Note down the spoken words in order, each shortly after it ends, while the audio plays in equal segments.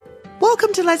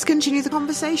Welcome to Let's Continue the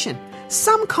Conversation.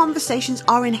 Some conversations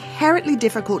are inherently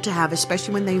difficult to have,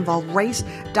 especially when they involve race,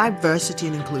 diversity,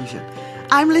 and inclusion.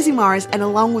 I'm Lizzie Morris, and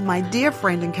along with my dear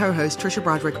friend and co-host Trisha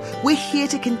Broderick, we're here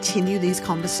to continue these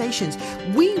conversations.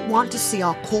 We want to see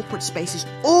our corporate spaces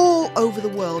all over the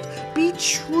world be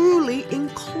truly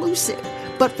inclusive.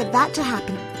 But for that to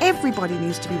happen, everybody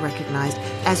needs to be recognized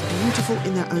as beautiful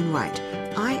in their own right.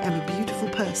 I am a beautiful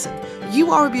person.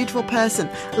 You are a beautiful person.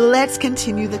 Let's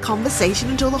continue the conversation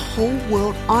until the whole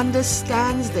world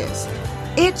understands this.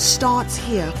 It starts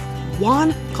here,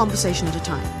 one conversation at a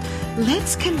time.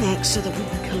 Let's connect so that we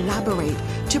can collaborate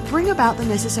to bring about the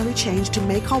necessary change to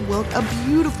make our world a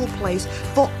beautiful place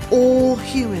for all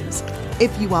humans.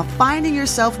 If you are finding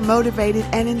yourself motivated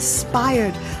and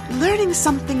inspired, learning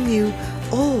something new,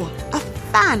 or a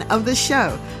fan of the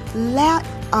show, let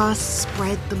us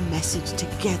spread the message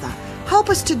together. Help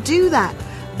us to do that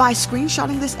by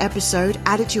screenshotting this episode,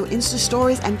 add it to your Insta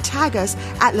stories, and tag us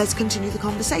at Let's Continue the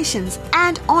Conversations.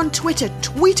 And on Twitter,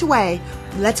 tweet away,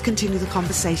 Let's Continue the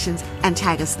Conversations, and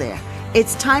tag us there.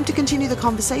 It's time to continue the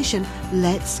conversation.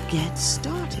 Let's get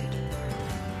started.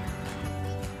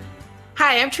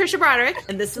 Hi, I'm Trisha Broderick,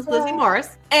 and this is Lizzie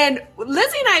Morris. And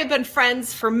Lizzie and I have been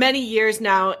friends for many years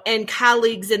now and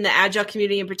colleagues in the Agile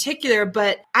community in particular,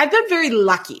 but I've been very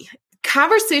lucky.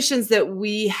 Conversations that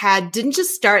we had didn't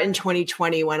just start in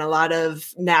 2020 when a lot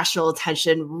of national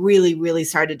attention really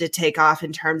started to take off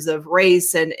in terms of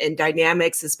race and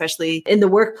dynamics, especially in the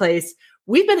workplace.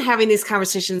 We've been having these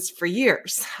conversations for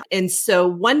years. And so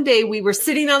one day we were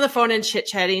sitting on the phone and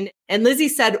chit-chatting, and Lizzie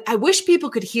said, I wish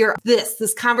people could hear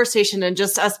this conversation and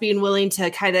just us being willing to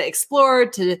kind of explore,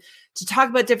 to talk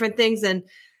about different things. And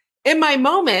in my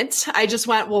moment, I just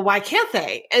went, well, why can't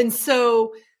they? And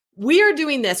so we are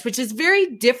doing this, which is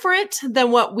very different than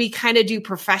what we kind of do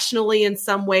professionally in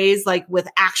some ways, like with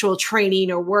actual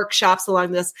training or workshops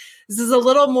along this. This is a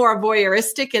little more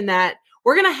voyeuristic in that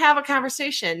we're going to have a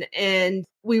conversation. And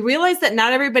we realize that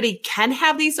not everybody can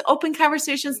have these open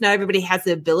conversations. Not everybody has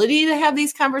the ability to have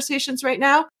these conversations right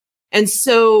now. And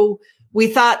so we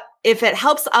thought if it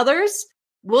helps others,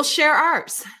 we'll share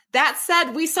ours. That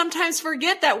said, we sometimes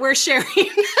forget that we're sharing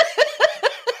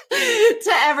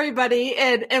to everybody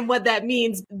and what that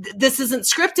means. This isn't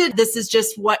scripted. This is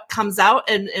just what comes out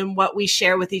and what we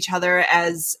share with each other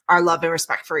as our love and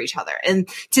respect for each other. And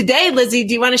today, Lizzie,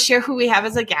 do you want to share who we have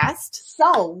as a guest?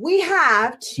 So we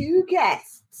have two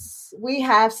guests. We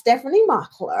have Stephanie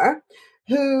Machler,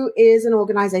 who is an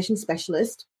organization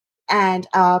specialist and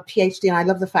a PhD. And I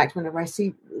love the fact whenever I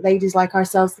see ladies like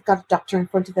ourselves that got a doctor in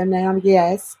front of them now,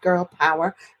 yes, girl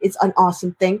power. It's an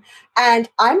awesome thing. And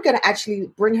I'm going to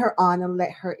actually bring her on and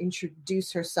let her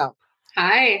introduce herself.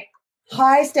 Hi.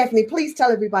 Hi, Stephanie. Please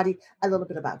tell everybody a little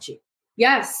bit about you.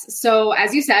 Yes. So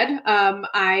as you said,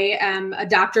 I am a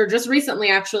doctor just recently,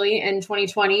 actually, in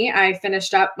 2020. I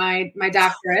finished up my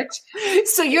doctorate.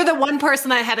 So you're the one person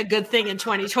that had a good thing in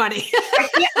 2020.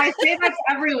 I say that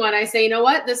to everyone. I say, you know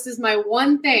what? This is my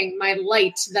one thing, my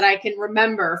light that I can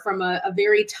remember from a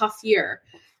very tough year.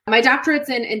 My doctorate's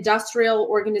in industrial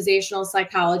organizational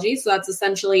psychology. So that's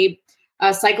essentially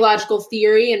psychological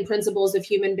theory and principles of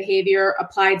human behavior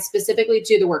applied specifically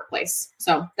to the workplace.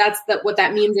 So that's what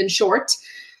that means in short.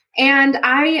 And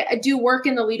I do work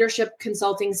in the leadership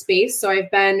consulting space. So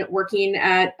I've been working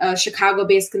at a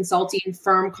Chicago-based consulting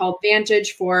firm called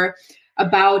Vantage for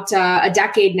about a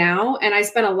decade now. And I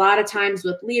spent a lot of times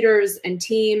with leaders and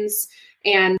teams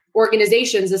and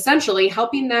organizations, essentially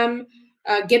helping them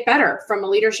get better from a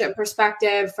leadership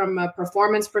perspective, from a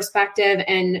performance perspective,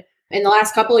 and in the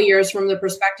last couple of years from the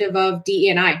perspective of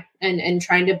DE&I and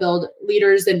trying to build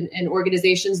leaders and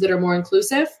organizations that are more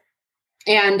inclusive.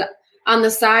 And on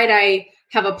the side, I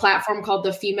have a platform called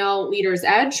the Female Leaders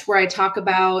Edge, where I talk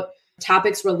about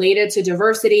topics related to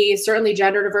diversity, certainly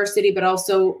gender diversity, but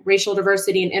also racial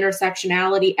diversity and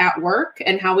intersectionality at work,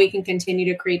 and how we can continue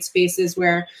to create spaces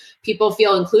where people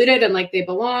feel included and like they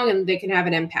belong and they can have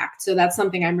an impact. So that's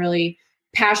something I'm really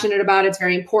passionate about. It's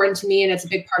very important to me, and it's a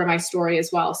big part of my story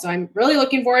as well. So I'm really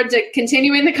looking forward to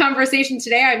continuing the conversation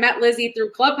today. I met Lizzie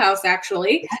through Clubhouse,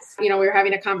 actually. Yes. We were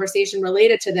having a conversation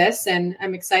related to this, and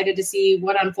I'm excited to see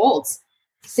what unfolds.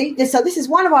 See, so this is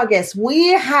one of our guests.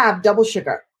 We have Double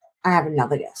Sugar. I have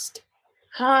another guest.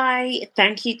 Hi,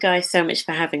 thank you guys so much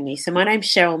for having me. So my name's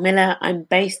Cheryl Miller. I'm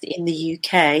based in the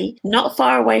UK, not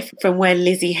far away from where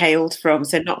Lizzie hailed from,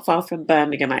 so not far from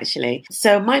Birmingham, actually.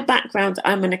 So my background,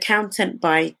 I'm an accountant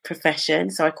by profession.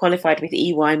 So I qualified with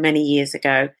EY many years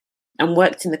ago and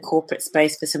worked in the corporate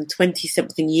space for some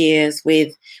 20-something years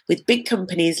with big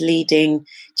companies leading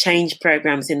change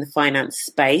programs in the finance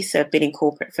space. So I've been in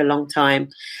corporate for a long time.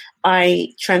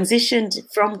 I transitioned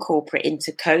from corporate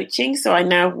into coaching. So I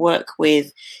now work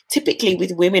typically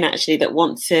with women actually that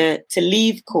want to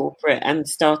leave corporate and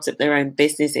start up their own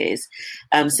businesses.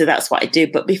 So that's what I do.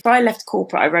 But before I left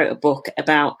corporate, I wrote a book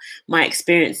about my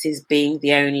experiences being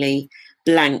the only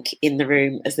blank in the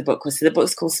room, as the book was. So the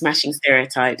book's called Smashing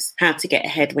Stereotypes, How to Get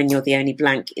Ahead When You're the Only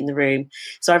Blank in the Room.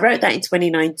 So I wrote that in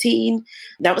 2019.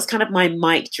 That was kind of my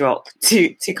mic drop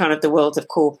to kind of the world of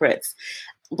corporates.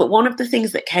 But one of the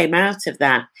things that came out of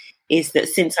that is that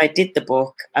since I did the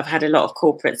book, I've had a lot of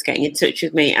corporates getting in touch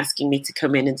with me, asking me to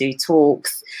come in and do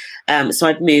talks. So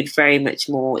I've moved very much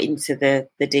more into the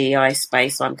DEI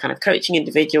space. So I'm kind of coaching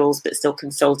individuals, but still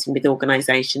consulting with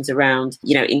organizations around,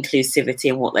 inclusivity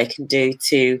and what they can do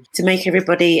to make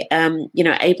everybody,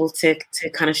 able to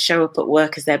kind of show up at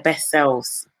work as their best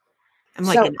selves. I'm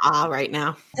like in awe right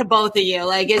now to both of you.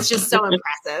 Like, it's just so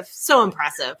impressive. So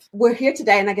impressive. We're here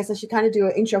today, and I guess I should kind of do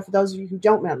an intro for those of you who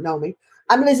don't know me.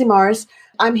 I'm Lizzie Morris.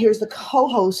 I'm here as the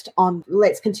co-host on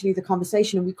Let's Continue the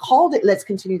Conversation. And we called it Let's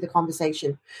Continue the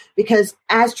Conversation because,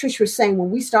 as Trish was saying, when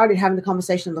we started having the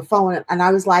conversation on the phone, and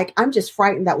I was like, I'm just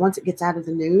frightened that once it gets out of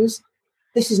the news,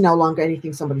 this is no longer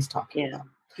anything somebody's talking about.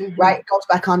 Mm-hmm. Right? It goes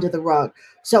back under the rug.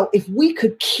 So if we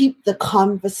could keep the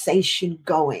conversation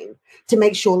going to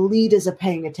make sure leaders are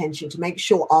paying attention, to make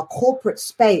sure our corporate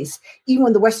space, even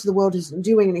when the rest of the world isn't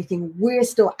doing anything, we're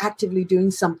still actively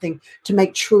doing something to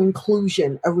make true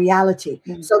inclusion a reality.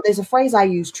 Mm-hmm. So there's a phrase I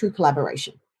use, true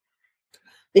collaboration.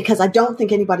 Because I don't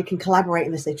think anybody can collaborate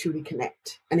unless they truly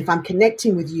connect. And if I'm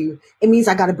connecting with you, it means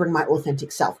I got to bring my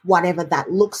authentic self, whatever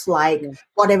that looks like,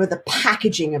 whatever the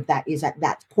packaging of that is at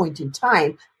that point in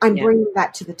time. I'm bringing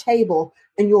that to the table,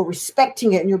 and you're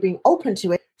respecting it and you're being open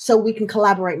to it so we can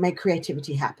collaborate, make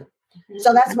creativity happen. Mm-hmm.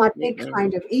 So that's my big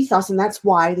kind of ethos. And that's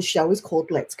why the show is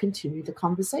called Let's Continue the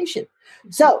Conversation.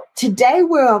 Mm-hmm. So today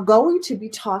we are going to be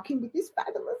talking with this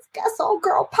fabulous guest,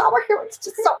 girl power here. It's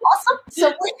just so awesome.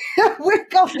 So we're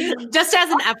going. Just as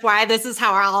an FYI, this is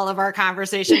how all of our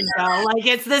conversations go. Like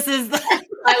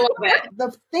I love it.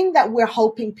 The thing that we're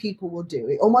hoping people will do,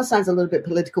 it almost sounds a little bit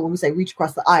political when we say reach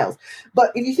across the aisles.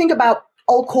 But if you think about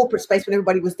old corporate space when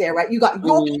everybody was there, right? You got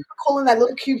your cubicle in that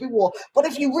little cubic wall. But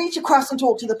if you reach across and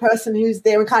talk to the person who's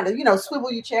there and kind of,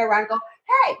 swivel your chair around and go,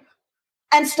 hey,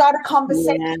 and start a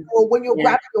conversation, or when you're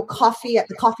grabbing your coffee at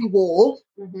the coffee wall,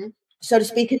 so to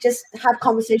speak, and just have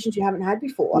conversations you haven't had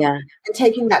before. And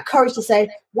taking that courage to say,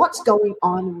 what's going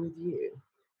on with you?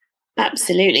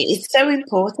 Absolutely. It's so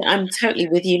important. I'm totally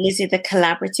with you, Lizzie, the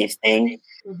collaborative thing.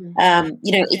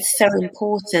 It's so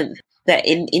important that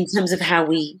in terms of how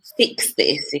we fix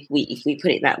this, if we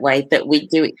put it that way, that we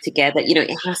do it together.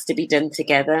 It has to be done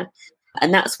together.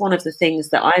 And that's one of the things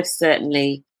that I've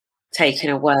certainly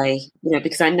taken away,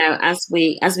 because I know as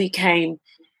we came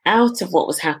out of what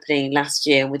was happening last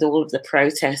year with all of the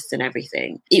protests and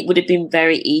everything, it would have been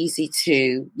very easy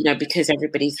to, because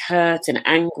everybody's hurt and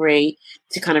angry,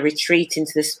 to kind of retreat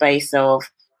into the space of,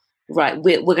 right,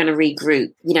 we're going to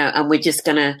regroup, and we're just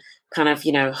going to kind of,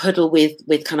 huddle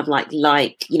with kind of like,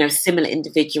 similar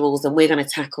individuals, and we're going to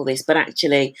tackle this. But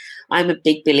actually, I'm a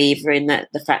big believer in that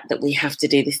the fact that we have to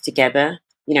do this together,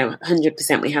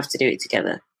 100% we have to do it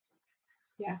together.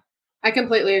 Yeah, I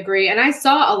completely agree. And I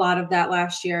saw a lot of that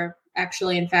last year,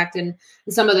 actually, in fact, in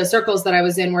some of the circles that I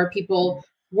was in where people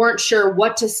weren't sure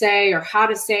what to say or how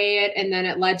to say it. And then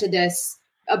it led to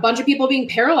a bunch of people being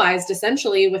paralyzed,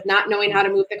 essentially, with not knowing how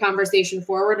to move the conversation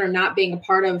forward or not being a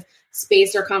part of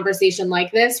space or conversation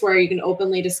like this, where you can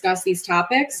openly discuss these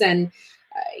topics. And,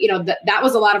 that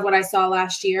was a lot of what I saw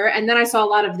last year. And then I saw a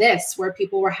lot of this, where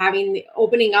people were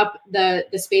opening up the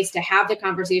space to have the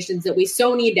conversations that we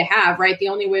so need to have, right? The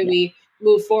only way we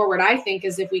move forward, I think,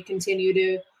 is if we continue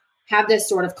to have this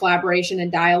sort of collaboration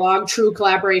and dialogue, true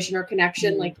collaboration or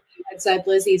connection, like you had said,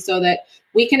 Lizzie, so that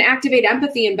we can activate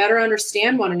empathy and better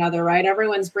understand one another, right?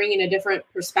 Everyone's bringing a different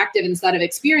perspective and set of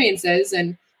experiences.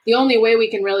 And the only way we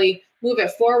can really move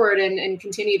it forward and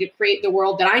continue to create the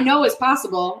world that I know is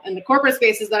possible, and the corporate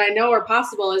spaces that I know are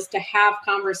possible, is to have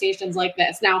conversations like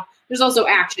this. Now, there's also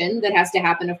action that has to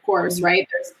happen, of course, right?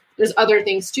 There's other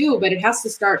things too, but it has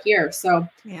to start here. So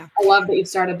I love that you've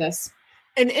started this.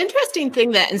 An interesting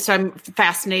thing and so I'm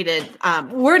fascinated.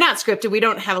 We're not scripted. We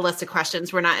don't have a list of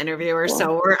questions. We're not interviewers.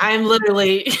 So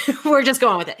we're just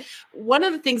going with it. One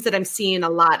of the things that I'm seeing a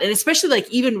lot, and especially like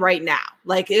even right now,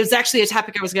 like it was actually a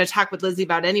topic I was going to talk with Lizzie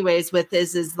about anyways,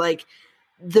 is like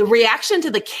the reaction to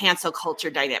the cancel culture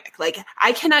dynamic. Like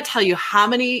I cannot tell you how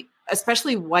many,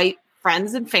 especially white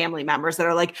friends and family members that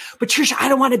are like, but Trisha, I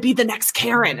don't want to be the next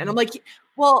Karen. And I'm like,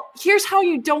 well, here's how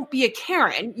you don't be a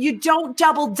Karen. You don't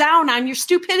double down on your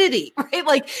stupidity, right?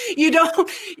 Like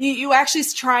you actually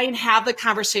try and have the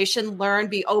conversation, learn,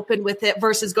 be open with it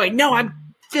versus going, no, I'm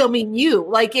filming you.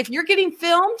 Like if you're getting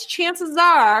filmed, chances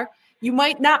are you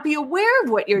might not be aware of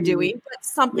what you're doing, but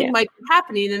something might be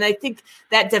happening. And I think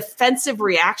that defensive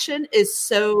reaction is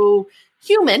so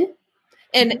human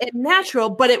and natural,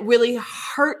 but it really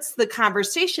hurts the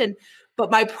conversation.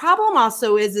 But my problem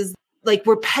also is like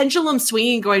we're pendulum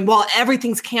swinging going, well,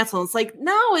 everything's canceled. It's like,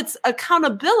 no, it's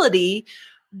accountability.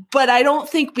 But I don't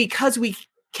think because we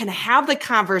can have the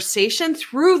conversation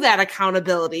through that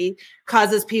accountability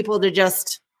causes people to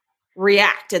just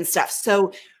react and stuff.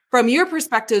 So from your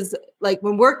perspectives, like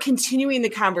when we're continuing the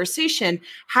conversation,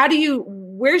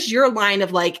 where's your line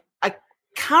of like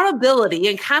accountability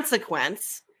and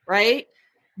consequence, right?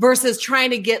 Versus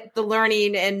trying to get the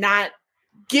learning and not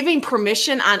giving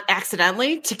permission on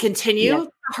accidentally to continue the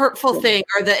hurtful thing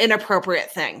or the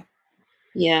inappropriate thing.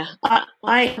 Yeah.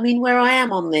 I mean, where I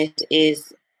am on this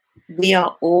is we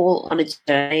are all on a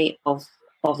journey of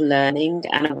learning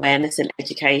and awareness and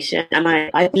education. And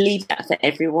I believe that for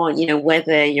everyone,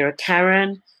 whether you're a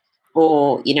Karen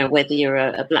or, whether you're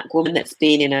a Black woman that's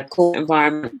been in a court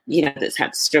environment, that's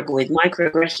had to struggle with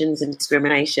microaggressions and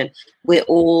discrimination, we're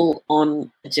all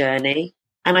on a journey.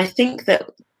 And I think that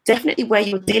definitely where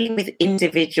you're dealing with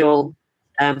individual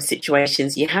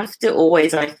situations, you have to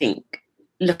always, I think,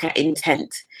 look at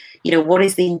intent. What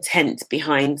is the intent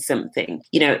behind something?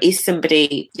 Is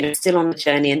somebody, still on the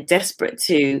journey and desperate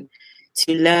to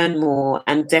learn more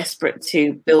and desperate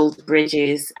to build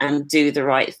bridges and do the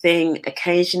right thing?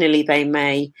 Occasionally they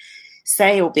may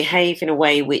say or behave in a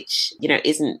way which,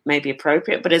 isn't maybe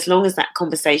appropriate, but as long as that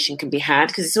conversation can be had,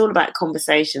 because it's all about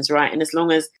conversations, right? And as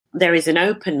long as there is an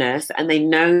openness and they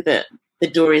know that the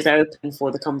door is open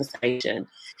for the conversation,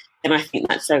 then I think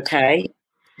that's okay.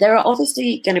 There are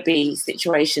obviously going to be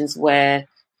situations where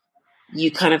you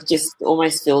kind of just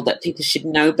almost feel that people should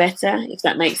know better, if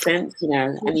that makes sense,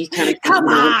 and you kind of come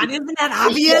on, isn't that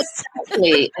obvious?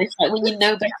 Exactly. It's like when you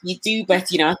know better, you do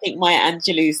better. I think Maya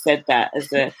Angelou said that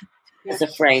as a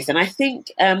phrase, and I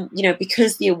think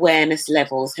because the awareness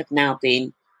levels have now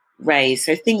been raised,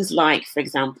 so things like, for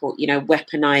example,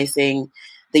 weaponizing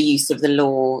the use of the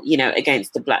law,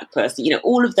 against a Black person,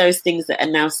 all of those things that are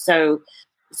now so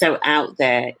out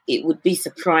there, it would be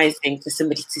surprising for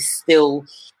somebody to still,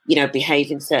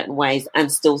 behave in certain ways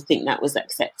and still think that was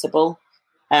acceptable.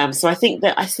 So I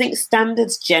think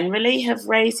standards generally have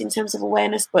raised in terms of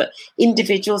awareness, but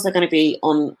individuals are going to be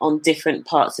on different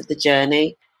parts of the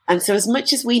journey. And so as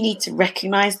much as we need to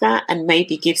recognize that and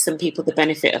maybe give some people the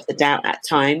benefit of the doubt at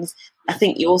times, I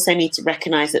think you also need to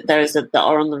recognize that those that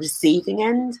are on the receiving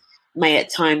end may at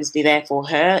times be therefore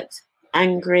hurt,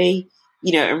 angry,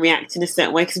 and react in a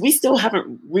certain way, because we still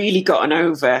haven't really gotten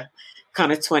over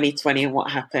kind of 2020 and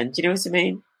what happened. Do you know what I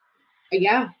mean?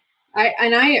 Yeah.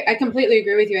 I completely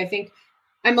agree with you. I think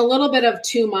I'm a little bit of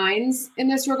two minds in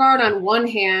this regard. On one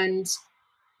hand,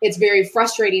 it's very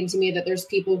frustrating to me that there's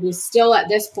people who still at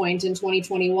this point in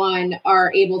 2021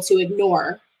 are able to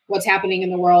ignore what's happening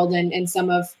in the world and some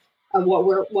of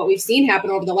what we've seen happen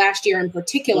over the last year in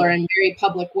particular in very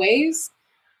public ways.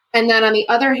 And then on the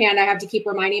other hand, I have to keep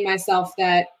reminding myself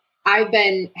that I've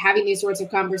been having these sorts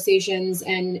of conversations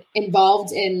and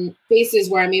involved in spaces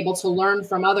where I'm able to learn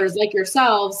from others like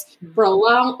yourselves for a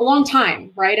long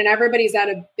time, right? And everybody's at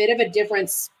a bit of a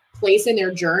different place in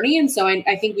their journey. And so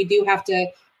I think we do have to,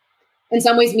 in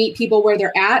some ways, meet people where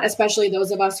they're at, especially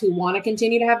those of us who want to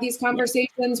continue to have these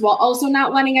conversations while also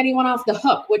not letting anyone off the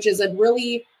hook, which is a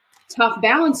really tough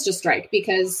balance to strike,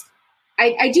 because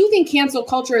I do think cancel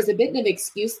culture is a bit of an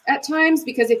excuse at times,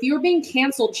 because if you're being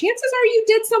canceled, chances are you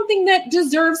did something that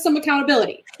deserves some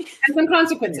accountability and some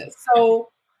consequences. So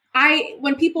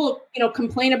when people,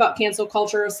 complain about cancel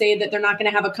culture or say that they're not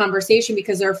going to have a conversation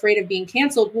because they're afraid of being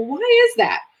canceled, well, why is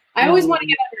that? I always want to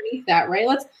get underneath that, right?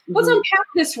 Let's unpack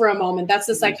this for a moment. That's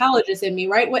the psychologist in me,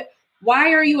 right?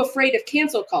 Why are you afraid of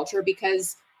cancel culture?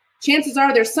 Because chances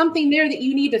are there's something there that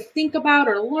you need to think about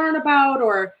or learn about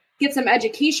or get some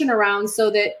education around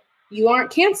so that you aren't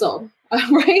canceled,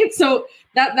 right? So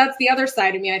that's the other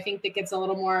side of me, I think, that gets a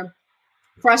little more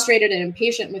frustrated and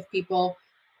impatient with people.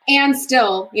 And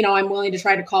still, I'm willing to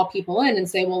try to call people in and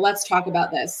say, well, let's talk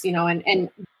about this, and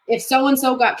if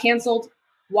so-and-so got canceled,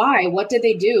 why? What did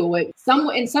they do?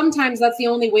 And sometimes that's the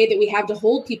only way that we have to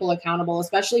hold people accountable,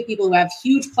 especially people who have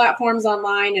huge platforms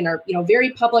online and are, very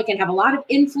public and have a lot of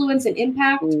influence and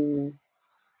impact.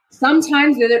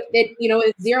 Sometimes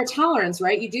it's zero tolerance,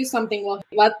 right? You do something, well,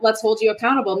 let's hold you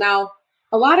accountable. Now,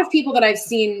 a lot of people that I've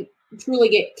seen truly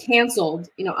get canceled,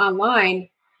 online,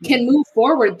 can move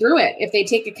forward through it if they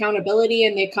take accountability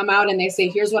and they come out and they say,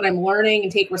 here's what I'm learning,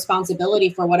 and take responsibility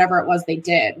for whatever it was they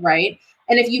did, right?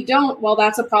 And if you don't, well,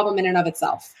 that's a problem in and of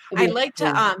itself. I'd like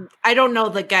to, I don't know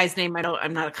the guy's name.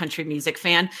 I'm not a country music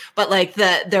fan, but like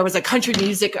there was a country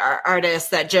music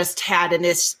artist that just had an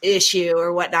issue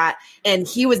or whatnot. And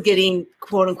he was getting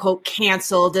quote unquote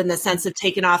canceled in the sense of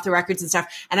taking off the records and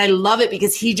stuff. And I love it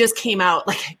because he just came out,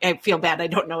 like, I feel bad, I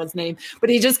don't know his name, but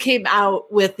he just came out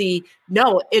with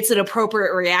no, it's an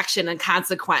appropriate reaction and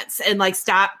consequence, and like,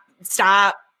 stop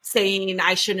saying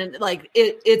I shouldn't, like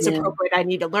it's appropriate. I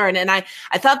need to learn. And I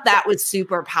thought that was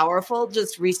super powerful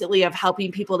just recently, of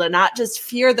helping people to not just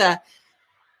fear the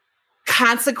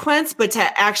consequence, but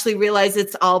to actually realize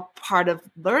it's all part of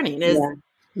learning.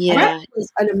 That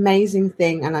was an amazing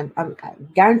thing. And I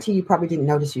guarantee you probably didn't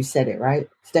notice you said it, right,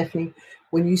 Stephanie,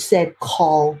 when you said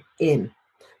call in.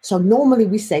 So normally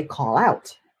we say call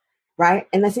out. Right.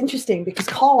 And that's interesting because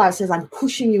call out says I'm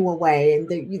pushing you away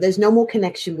and there's no more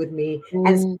connection with me.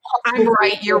 And I'm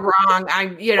right. You're wrong.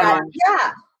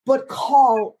 Yeah. But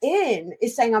call in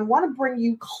is saying I want to bring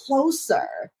you closer.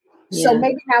 Yeah. So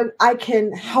maybe now I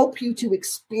can help you to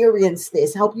experience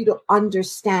this, help you to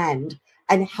understand,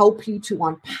 and help you to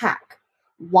unpack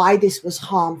why this was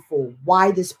harmful,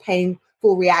 why this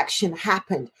painful reaction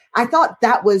happened. I thought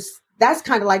that's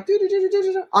kind of like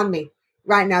on me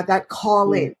right now, that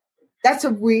call in. That's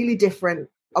a really different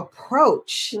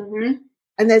approach. Mm-hmm.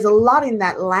 And there's a lot in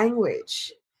that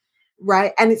language,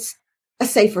 right? And it's a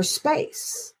safer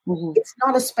space. Mm-hmm. It's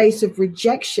not a space of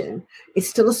rejection. It's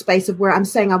still a space of where I'm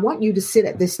saying, I want you to sit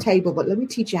at this table, but let me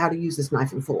teach you how to use this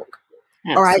knife and fork.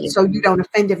 Absolutely. All right. So you don't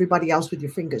offend everybody else with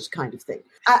your fingers, kind of thing.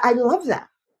 I love that.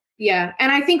 Yeah.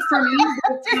 And I think for me,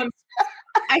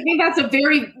 I think that's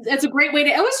a great way to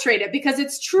illustrate it because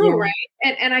it's true. Right.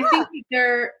 And I think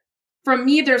for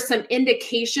me, there's some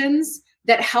indications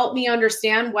that help me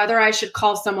understand whether I should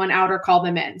call someone out or call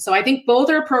them in. So I think both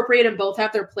are appropriate and both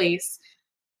have their place.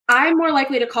 I'm more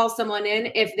likely to call someone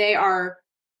in if they are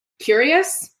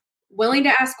curious, willing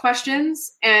to ask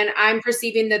questions, and I'm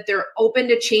perceiving that they're open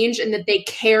to change and that they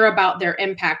care about their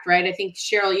impact, right? I think,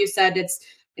 Cheryl, you said it's,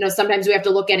 sometimes we have to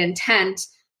look at intent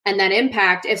and then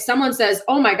impact. If someone says,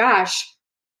 oh my gosh,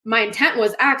 my intent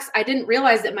was X, I didn't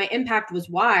realize that my impact was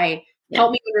Y.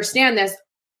 Help me understand this.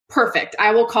 Perfect.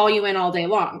 I will call you in all day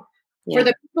long. Yeah. For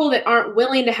the people that aren't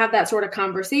willing to have that sort of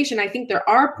conversation, I think there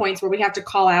are points where we have to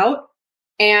call out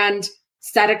and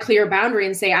set a clear boundary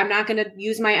and say, I'm not going to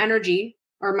use my energy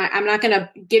I'm not going to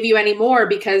give you any more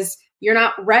because you're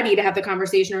not ready to have the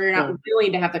conversation or you're not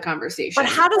willing to have the conversation.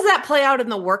 But how does that play out in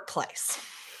the workplace?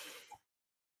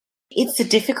 It's a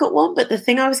difficult one. But the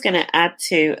thing I was going to add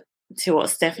to what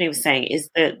Stephanie was saying is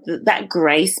that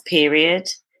grace period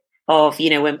of,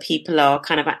 when people are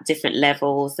kind of at different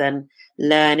levels and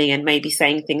learning and maybe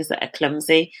saying things that are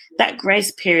clumsy, that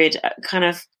grace period kind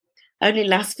of only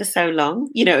lasts for so long.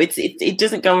 It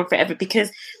doesn't go on forever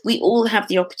because we all have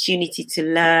the opportunity to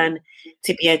learn,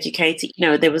 to be educated.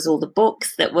 There was all the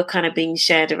books that were kind of being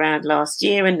shared around last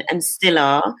year and still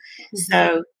are. Mm-hmm.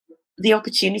 So the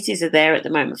opportunities are there at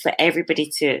the moment for everybody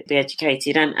to be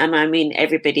educated. And I mean,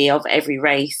 everybody of every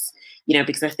race,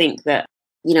 because I think that,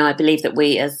 I believe that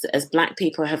we as Black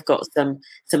people have got some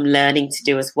learning to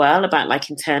do as well about like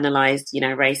internalized,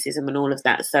 racism and all of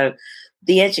that. So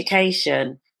the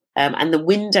education and the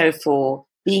window for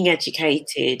being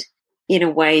educated in a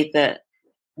way that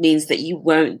means that you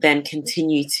won't then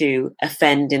continue to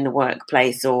offend in the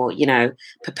workplace or,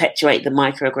 perpetuate the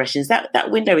microaggressions.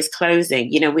 That window is closing.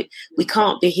 We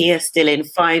can't be here still in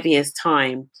 5 years'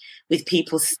 time with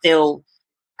people still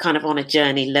kind of on a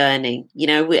journey learning.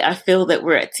 I feel that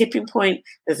we're at a tipping point.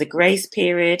 There's a grace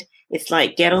period. It's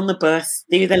like get on the bus,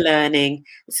 do the learning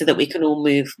so that we can all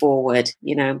move forward.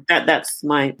 That's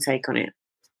my take on it.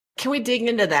 Can we dig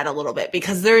into that a little bit?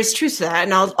 Because there is truth to that.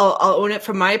 And I'll own it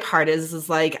from my part is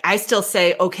like, I still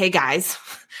say, okay, guys,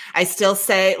 I still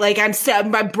say like, I'm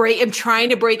trying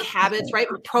to break habits, right?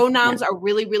 Pronouns are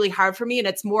really, really hard for me. And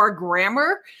it's more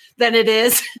grammar than it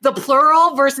is the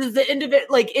plural versus the individual.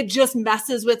 Like it just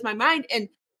messes with my mind. And,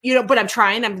 but I'm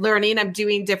trying, I'm learning, I'm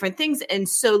doing different things. And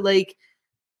so like,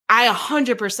 I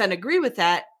 100% agree with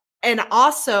that. And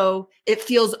also it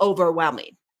feels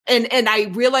overwhelming. And I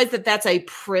realize that that's a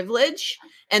privilege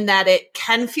and that it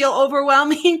can feel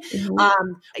overwhelming.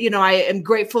 Mm-hmm. I am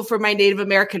grateful for my Native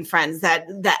American friends that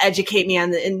educate me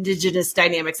on the Indigenous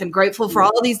dynamics. I'm grateful for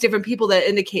all of these different people that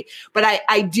indicate, but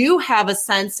I do have a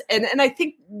sense, and I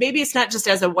think maybe it's not just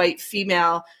as a white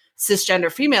female,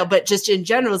 cisgender female, but just in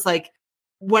general, it's like,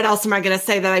 what else am I going to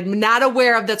say that I'm not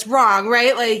aware of that's wrong,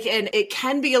 right? Like, and it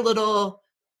can be a little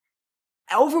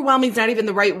overwhelming is not even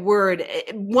the right word.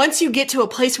 Once you get to a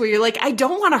place where you're like, I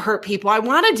don't want to hurt people, I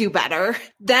want to do better,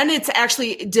 then it's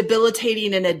actually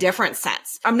debilitating in a different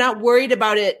sense. I'm not worried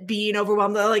about it being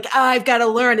overwhelmed. Like, oh, I've got to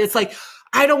learn. It's like,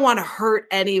 I don't want to hurt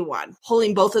anyone.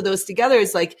 Pulling both of those together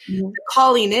is like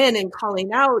calling in and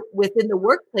calling out within the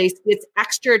workplace gets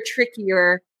extra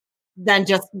trickier than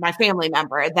just my family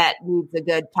member that needs a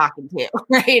good talking to,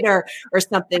 right? Or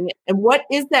something. And what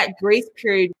is that grace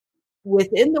period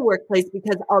within the workplace?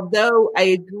 Because although I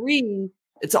agree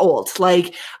it's old,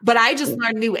 but I just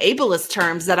learned new ableist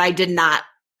terms that I did not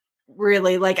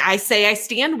really I say I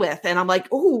stand with. And I'm like,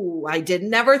 oh, I did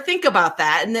never think about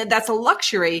that. And then that's a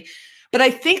luxury. But I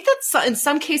think that in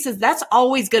some cases, that's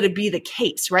always going to be the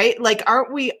case, right?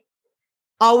 Aren't we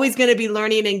always going to be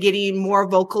learning and getting more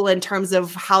vocal in terms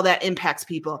of how that impacts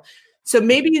people? So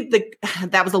maybe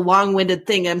that was a long-winded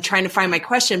thing. I'm trying to find my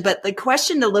question, but the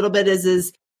question a little bit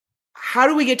is how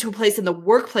do we get to a place in the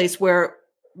workplace where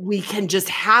we can just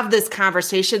have this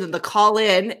conversation and the call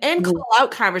in and call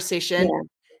out conversation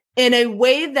in a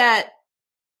way that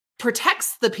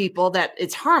protects the people that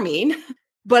it's harming,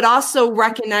 but also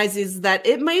recognizes that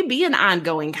it may be an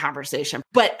ongoing conversation,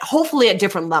 but hopefully at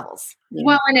different levels.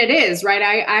 Well, and it is, right?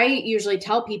 I usually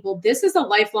tell people this is a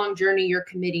lifelong journey you're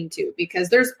committing to, because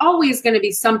there's always going to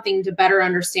be something to better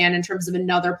understand in terms of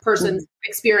another person's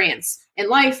experience in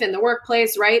life, in the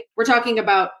workplace, right? We're talking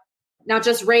about not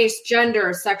just race,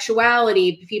 gender,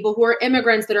 sexuality, people who are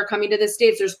immigrants that are coming to the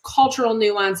States. There's cultural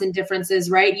nuance and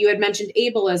differences, right? You had mentioned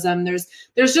ableism.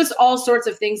 There's just all sorts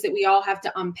of things that we all have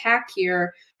to unpack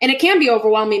here. And it can be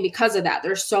overwhelming because of that.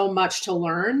 There's so much to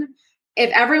learn. If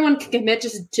everyone can commit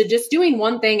to just doing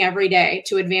one thing every day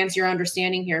to advance your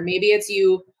understanding here, maybe it's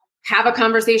you have a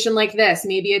conversation like this.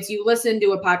 Maybe it's you listen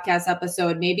to a podcast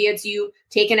episode. Maybe it's you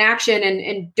take an action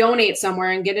and donate somewhere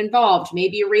and get involved.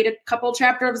 Maybe you read a couple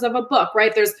chapters of a book,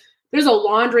 right? There's a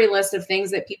laundry list of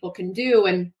things that people can do.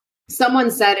 And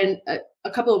someone said a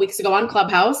couple of weeks ago on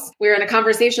Clubhouse, we were in a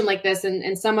conversation like this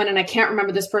and someone, and I can't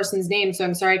remember this person's name, so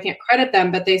I'm sorry, I can't credit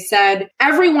them, but they said,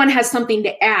 everyone has something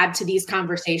to add to these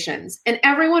conversations and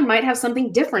everyone might have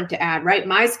something different to add, right?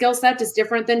 My skill set is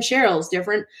different than Cheryl's,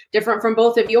 different from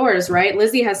both of yours, right?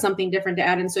 Lizzie has something different to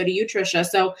add, and so do you, Trisha.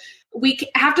 So we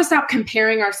have to stop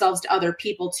comparing ourselves to other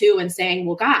people too and saying,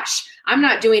 well, gosh, I'm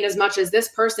not doing as much as this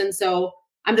person, so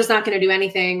I'm just not going to do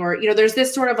anything. Or, there's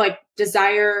this sort of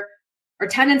desire or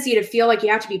tendency to feel like you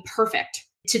have to be perfect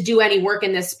to do any work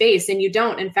in this space. And you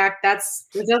don't. In fact,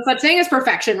 there's no such thing as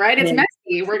perfection, right? It's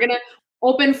messy. We're going to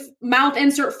open mouth,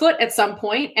 insert foot at some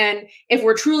point. And if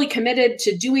we're truly committed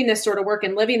to doing this sort of work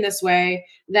and living this way,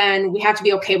 then we have to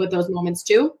be okay with those moments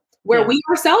too, where we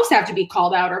ourselves have to be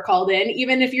called out or called in,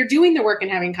 even if you're doing the work and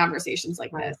having conversations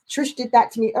like this. Trish did that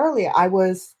to me earlier. I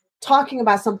was talking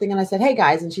about something and I said, hey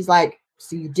guys, and she's like,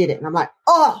 so you did it. And I'm like,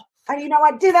 oh, and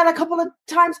I did that a couple of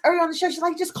times earlier on the show. She's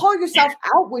like, just call yourself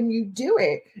out when you do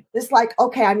it. It's like,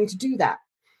 okay, I need to do that.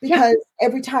 Because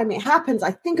every time it happens,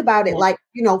 I think about it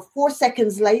 4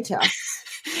 seconds later.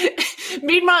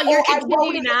 Meanwhile, you're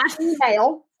continuing that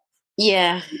email.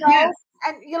 Yeah.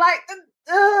 And you're like,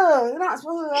 you're not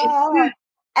supposed to.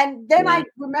 And then I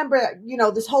remember,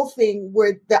 this whole thing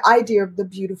with the idea of the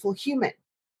beautiful human.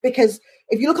 Because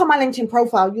if you look on my LinkedIn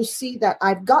profile, you'll see that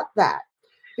I've got that.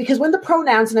 Because when the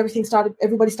pronouns and everything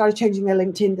everybody started changing their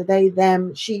LinkedIn to they,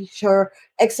 them, she, her,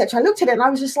 etc. I looked at it and I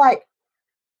was just like,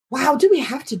 wow, do we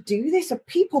have to do this? Are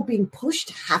people being pushed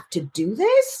to have to do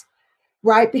this?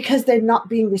 Right? Because they're not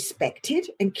being respected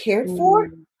and cared for,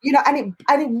 and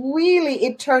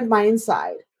it turned my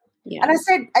inside. Yeah. And I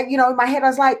said, in my head, I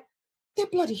was like, they're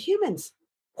bloody humans.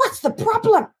 What's the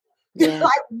problem? Yeah.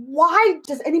 Why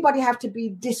does anybody have to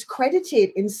be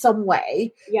discredited in some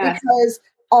way because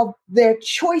of their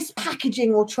choice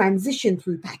packaging or transition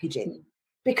through packaging,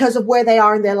 because of where they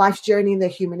are in their life's journey and their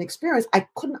human experience? I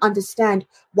couldn't understand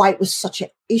why it was such an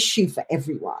issue for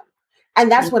everyone.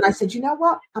 And that's when I said, you know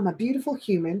what? I'm a beautiful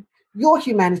human. Your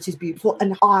humanity is beautiful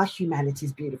and our humanity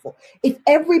is beautiful. If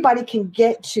everybody can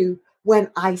get to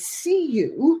when I see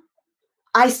you,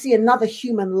 I see another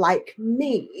human like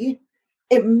me,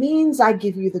 it means I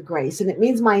give you the grace, and it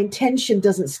means my intention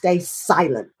doesn't stay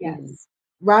silent. Yes.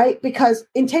 Right? Because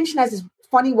intention has this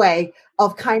funny way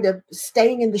of kind of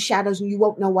staying in the shadows and you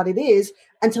won't know what it is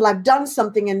until I've done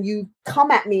something and you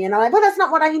come at me and I'm like, well, that's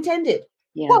not what I intended.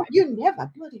 Yeah. Well, you never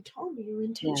bloody told me your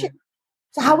intention. Yeah.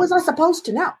 So how was I supposed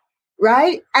to know?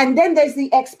 Right? And then there's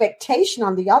the expectation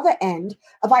on the other end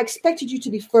of, I expected you to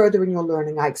be further in your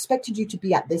learning. I expected you to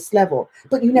be at this level,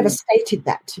 but you never stated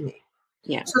that to me.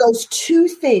 Yeah. So those two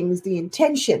things, the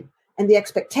intention and the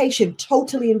expectation,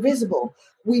 totally invisible.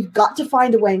 we've got to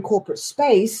find a way in corporate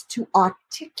space to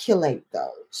articulate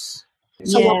those.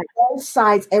 So on both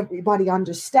sides, everybody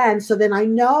understands. So then I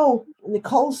know,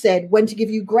 Nicole said, when to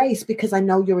give you grace because I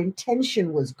know your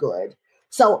intention was good.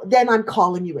 So then I'm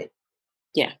calling you in.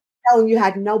 Yeah. Telling you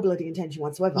had no bloody intention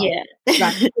whatsoever. Yeah.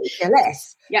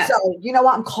 Less. Yeah. So you know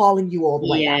what? I'm calling you all the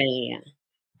way out. Yeah.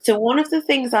 So one of the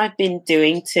things I've been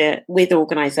doing with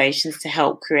organizations to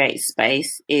help create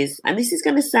space is, and this is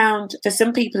going to sound, for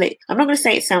some people, I'm not going to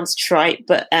say it sounds trite,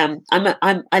 but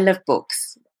I love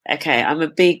books. Okay, I'm a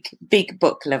big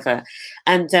book lover,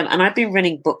 and I've been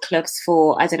running book clubs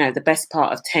for, I don't know, the best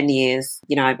part of 10 years.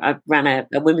 You know, I ran a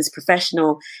women's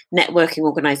professional networking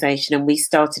organization, and we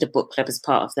started a book club as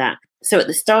part of that. So at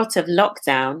the start of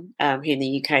lockdown here in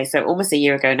the UK, so almost a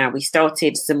year ago now, we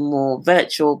started some more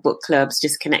virtual book clubs,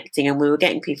 just connecting, and we were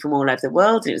getting people from all over the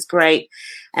world, and it was great.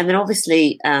 And then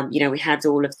obviously, we had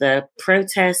all of the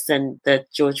protests and the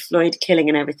George Floyd killing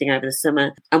and everything over the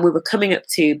summer. And we were coming up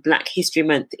to Black History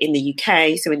Month in the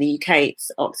UK. So in the UK, it's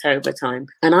October time.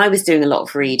 And I was doing a lot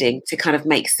of reading to kind of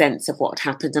make sense of what had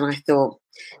happened. And I thought,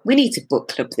 we need to book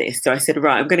club this. So I said,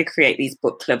 right, I'm going to create these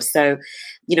book clubs. So,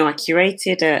 I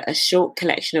curated a short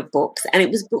collection of books, and it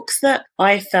was books that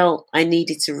I felt I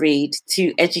needed to read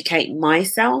to educate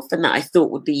myself and that I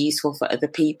thought would be useful for other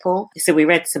people. So we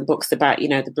read some books about,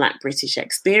 the Black British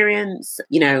experience,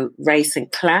 race and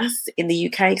class in the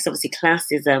UK, because obviously class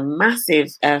is a massive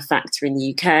factor in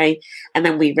the UK. And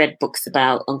then we read books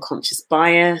about unconscious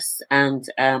bias and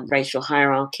racial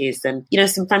hierarchies and,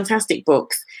 some fantastic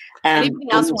books. Anybody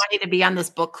else wanting to be on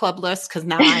this book club list? Because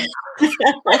now I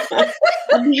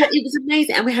it was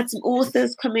amazing. And we had some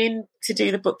authors come in to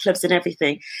do the book clubs and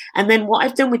everything. And then what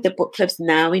I've done with the book clubs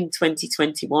now in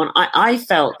 2021, I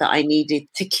felt that I needed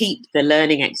to keep the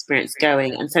learning experience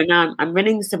going. And so now I'm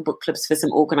running some book clubs for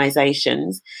some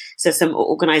organizations. So some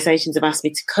organizations have asked me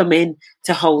to come in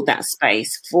to hold that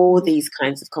space for these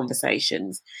kinds of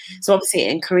conversations. So obviously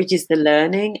it encourages the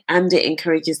learning and it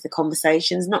encourages the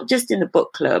conversations, not just in the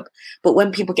book club, but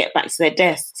when people get back to their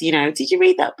desks, did you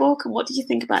read that book and what did you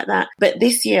think about that? But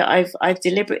this year I've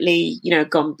deliberately,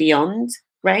 gone beyond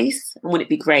race. And wouldn't it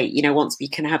be great, once we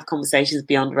can have conversations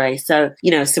beyond race? So,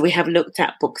 so we have looked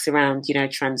at books around,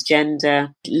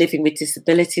 transgender, living with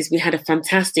disabilities. We had a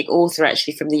fantastic author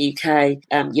actually from the UK,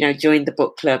 joined the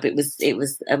book club. It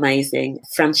was amazing.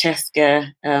 Francesca,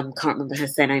 can't remember her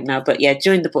surname now, but yeah,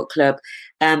 joined the book club.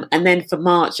 And then for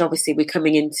March, obviously, we're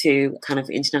coming into kind of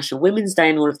International Women's Day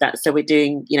and all of that. So we're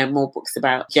doing, more books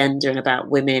about gender and about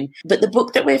women. But the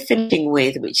book that we're finishing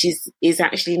with, which is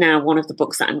actually now one of the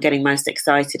books that I'm getting most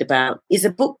excited about, is a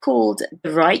book called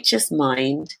The Righteous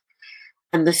Mind.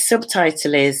 And the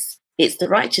subtitle is, it's The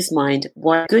Righteous Mind,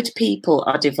 Why Good People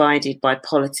Are Divided by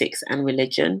Politics and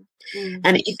Religion.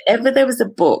 And if ever there was a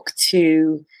book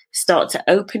to start to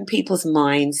open people's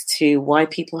minds to why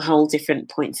people hold different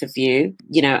points of view,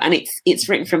 and it's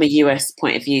written from a US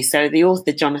point of view. So the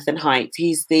author, Jonathan Haidt,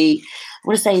 he's the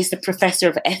professor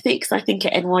of ethics, I think,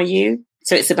 at NYU.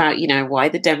 So it's about, why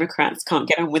the Democrats can't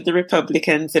get on with the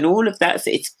Republicans and all of that.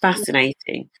 So it's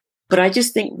fascinating. But I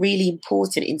just think really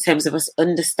important in terms of us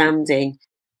understanding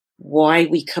why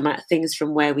we come at things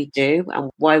from where we do and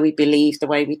why we believe the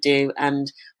way we do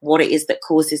and what it is that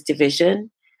causes division.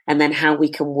 And then how we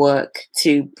can work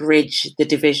to bridge the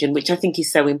division, which I think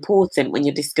is so important when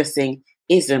you're discussing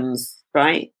isms,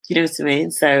 right? You know what I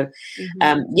mean? So,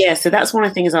 so that's one of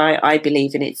the things I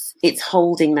believe in. It's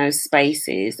holding those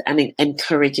spaces and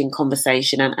encouraging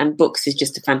conversation, and books is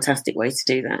just a fantastic way to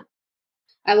do that.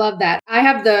 I love that. I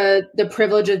have the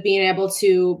privilege of being able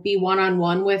to be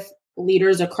one-on-one with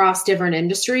leaders across different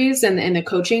industries and the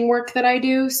coaching work that I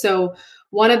do. So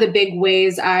one of the big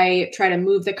ways I try to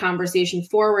move the conversation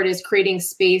forward is creating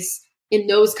space in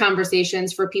those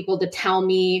conversations for people to tell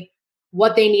me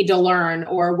what they need to learn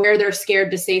or where they're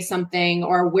scared to say something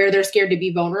or where they're scared to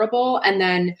be vulnerable. And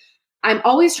then I'm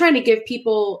always trying to give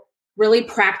people really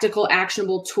practical,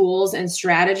 actionable tools and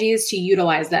strategies to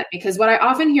utilize that. Because what I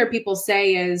often hear people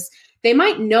say is they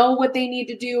might know what they need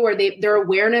to do or their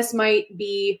awareness might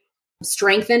be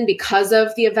strengthened because of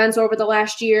the events over the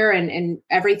last year and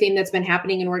everything that's been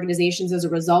happening in organizations as a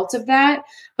result of that.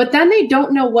 But then they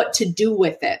don't know what to do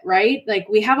with it, right? Like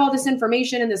we have all this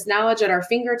information and this knowledge at our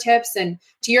fingertips. And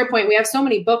to your point, we have so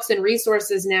many books and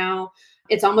resources now.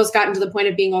 It's almost gotten to the point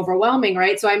of being overwhelming,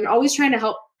 right? So I'm always trying to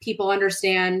help people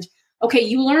understand, okay,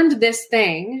 you learned this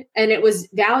thing and it was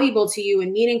valuable to you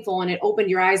and meaningful and it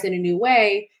opened your eyes in a new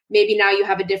way. Maybe now you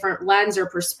have a different lens or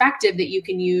perspective that you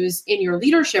can use in your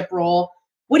leadership role.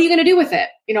 What are you going to do with it?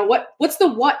 What's the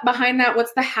what behind that?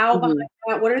 What's the how behind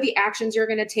that? What are the actions you're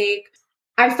going to take?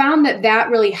 I found that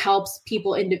really helps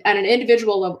people at an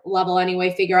individual level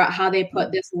anyway, figure out how they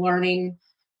put this learning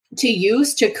to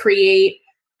use to create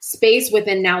space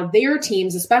within now their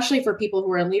teams, especially for people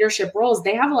who are in leadership roles.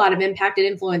 They have a lot of impact and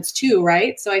influence too,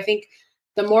 right? So I think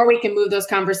the more we can move those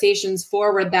conversations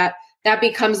forward, that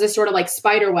becomes this sort of like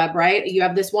spider web, right? You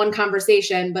have this one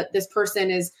conversation, but this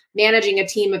person is managing a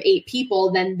team of 8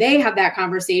 people, then they have that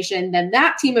conversation, then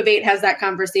that team of 8 has that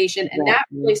conversation, and that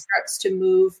really starts to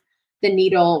move the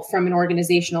needle from an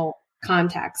organizational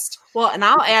context. Well, and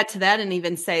I'll add to that and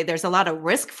even say there's a lot of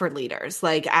risk for leaders.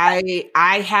 Like I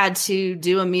had to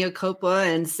do a mea culpa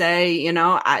and say,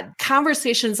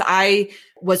 conversations I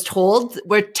was told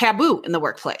were taboo in the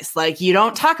workplace. Like you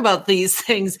don't talk about these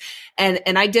things. And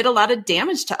I did a lot of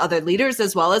damage to other leaders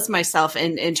as well as myself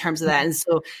in terms of that. And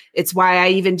so it's why I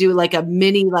even do like a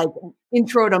mini like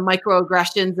intro to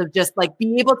microaggressions of just like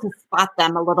be able to spot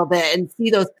them a little bit and see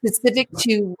those specific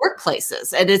to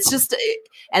workplaces. And it's just,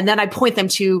 and then I point them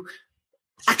to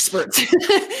experts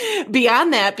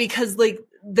beyond that, because like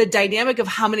the dynamic of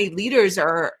how many leaders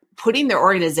are putting their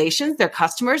organizations, their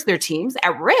customers, their teams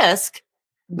at risk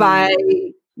by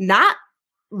not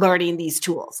learning these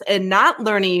tools and not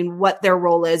learning what their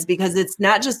role is, because it's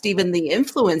not just even the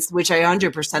influence, which I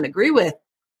 100% agree with.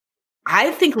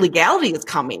 I think legality is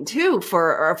coming too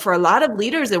for a lot of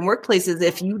leaders and workplaces.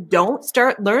 If you don't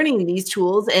start learning these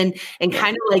tools and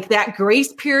kind of like that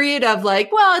grace period of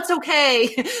like, well, it's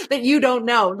okay that you don't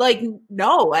know. Like,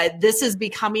 no, this is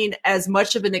becoming as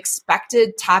much of an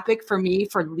expected topic for me,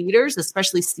 for leaders,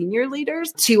 especially senior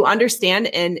leaders, to understand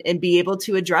and be able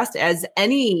to address as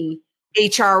any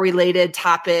HR related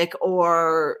topic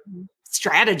or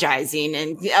strategizing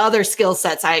and other skill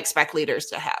sets I expect leaders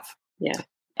to have. Yeah.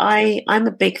 I'm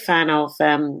a big fan of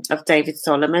David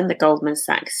Solomon, the Goldman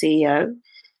Sachs CEO.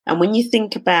 And when you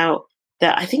think about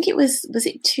that, I think was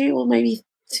it 2 or maybe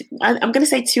I'm going to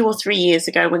say 2 or 3 years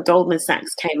ago when Goldman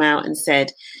Sachs came out and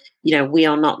said, we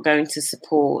are not going to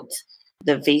support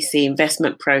the VC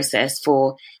investment process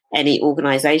for any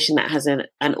organization that has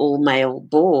an all-male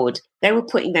board. They were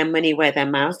putting their money where their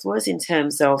mouth was in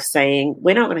terms of saying,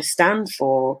 we're not going to stand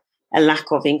for a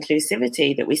lack of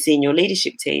inclusivity that we see in your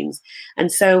leadership teams. And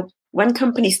so when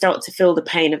companies start to feel the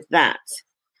pain of that,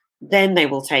 then they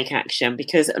will take action,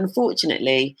 because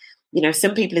unfortunately,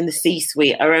 some people in the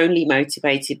C-suite are only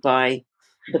motivated by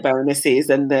the bonuses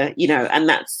and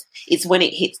and it's when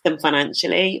it hits them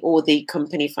financially or the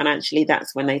company financially,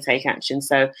 that's when they take action.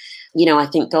 So, I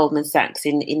think Goldman Sachs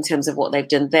in terms of what they've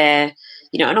done there,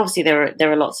 and obviously there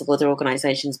are lots of other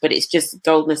organizations, but it's just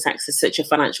Goldman Sachs is such a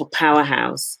financial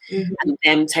powerhouse, and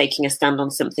them taking a stand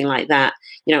on something like that,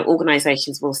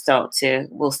 organizations will start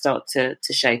to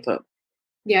shape up.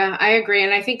 Yeah, I agree.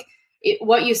 And I think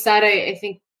what you said, I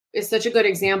think is such a good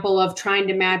example of trying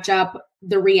to match up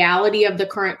the reality of the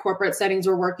current corporate settings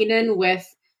we're working in with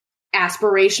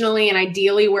aspirationally and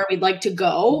ideally where we'd like to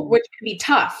go, which can be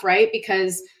tough, right?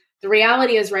 Because the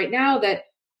reality is right now that,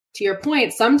 to your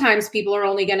point, sometimes people are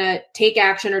only going to take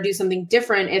action or do something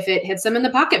different if it hits them in the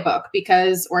pocketbook,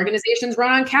 because organizations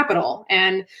run on capital.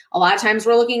 And a lot of times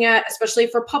we're looking at, especially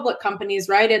for public companies,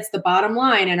 right? It's the bottom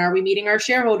line. And are we meeting our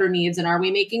shareholder needs? And are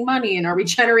we making money? And are we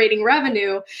generating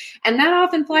revenue? And that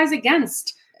often flies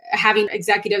against having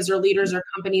executives or leaders or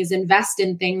companies invest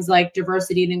in things like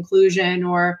diversity and inclusion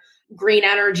or green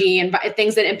energy and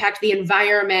things that impact the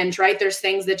environment, right? There's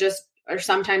things that just are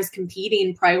sometimes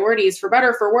competing priorities, for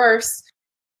better or for worse.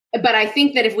 But I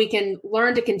think that if we can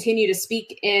learn to continue to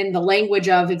speak in the language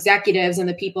of executives and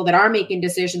the people that are making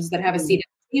decisions that have a seat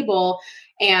at the table,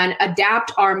 and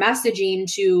adapt our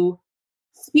messaging to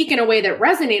speak in a way that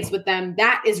resonates with them,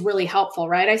 that is really helpful,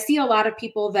 right? I see a lot of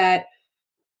people that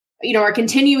are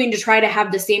continuing to try to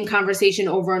have the same conversation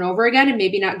over and over again and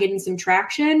maybe not getting some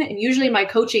traction. And usually my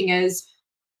coaching is,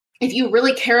 if you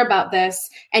really care about this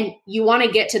and you want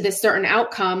to get to this certain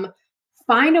outcome,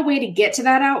 find a way to get to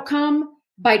that outcome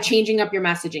by changing up your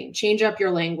messaging, change up your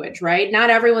language, right?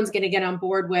 Not everyone's going to get on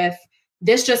board with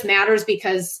this just matters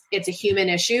because it's a human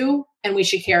issue and we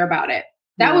should care about it.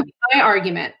 That would be my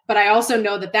argument. But I also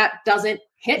know that doesn't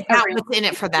hit everyone. What's in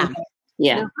it for them.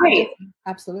 Yeah. Right.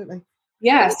 Absolutely.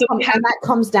 Yeah. So and that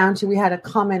comes down to, we had a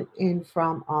comment in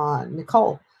from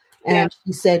Nicole, and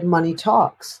she said money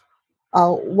talks.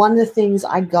 One of the things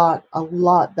I got a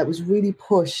lot that was really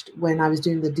pushed when I was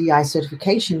doing the DI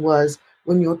certification was,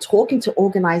 when you're talking to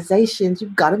organizations,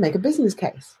 you've got to make a business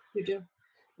case. You do.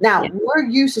 Now, we're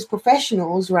used as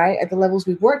professionals, right, at the levels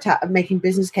we've worked at, of making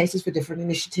business cases for different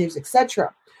initiatives,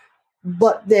 etc.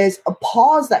 But there's a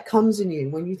pause that comes in you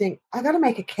when you think, I got to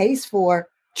make a case for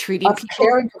treating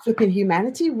caring for flipping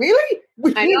humanity. Really?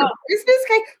 I know. Business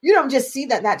case, you don't just see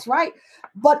that that's right.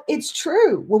 But it's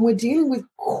true when we're dealing with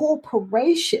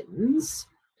corporations,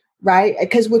 right?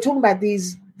 Because we're talking about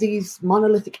these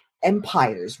monolithic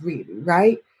empires, really,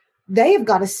 right? They have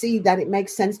got to see that it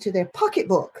makes sense to their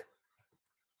pocketbook.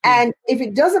 And if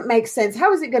it doesn't make sense,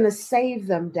 how is it going to save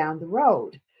them down the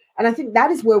road? And I think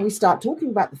that is where we start talking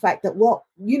about the fact that, well,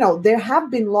 there have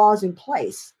been laws in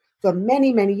place for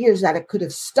many, many years that it could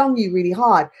have stung you really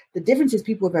hard. The difference is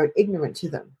people are very ignorant to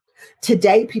them.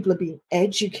 Today, people are being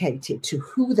educated to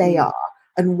who they are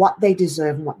and what they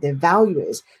deserve and what their value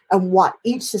is and what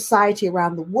each society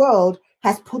around the world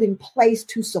has put in place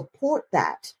to support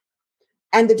that.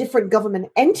 And the different government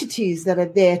entities that are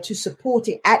there to support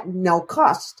it at no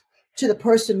cost to the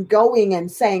person going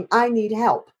and saying, I need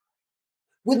help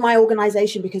with my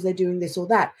organization because they're doing this or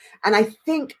that. And I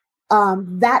think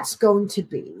that's going to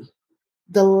be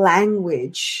the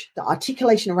language, the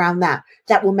articulation around that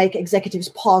will make executives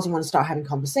pause and want to start having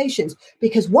conversations,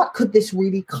 because what could this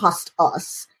really cost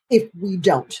us if we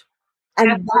don't? And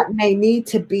that may need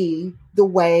to be the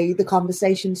way the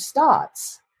conversation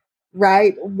starts,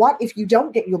 right? What if you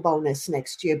don't get your bonus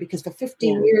next year? Because for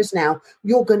 15 years now,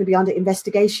 you're going to be under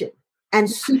investigation and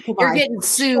supervised. You're getting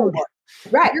sued.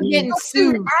 Right. You're getting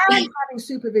sued. And having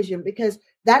supervision, because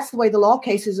that's the way the law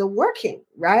cases are working,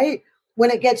 right? When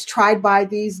it gets tried by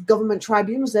these government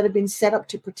tribunals that have been set up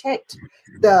to protect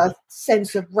the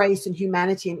sense of race and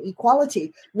humanity and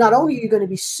equality, not only are you going to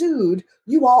be sued,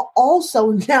 you are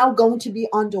also now going to be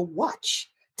under watch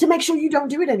to make sure you don't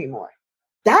do it anymore.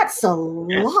 That's a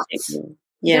lot.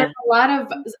 Yeah. There's a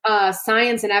lot of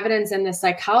science and evidence in the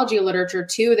psychology literature,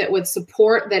 too, that would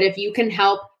support that if you can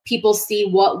help people see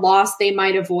what loss they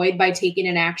might avoid by taking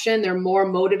an action, they're more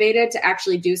motivated to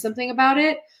actually do something about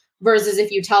it. Versus if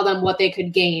you tell them what they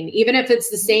could gain, even if it's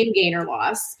the same gain or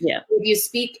loss. Yeah. If you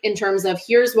speak in terms of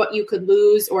here's what you could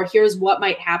lose, or here's what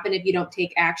might happen if you don't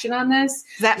take action on this.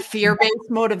 Is that fear-based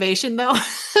motivation, though?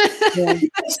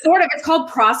 It's called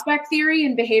prospect theory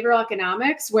in behavioral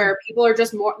economics, where people are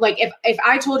just more like, if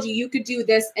I told you could do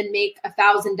this and make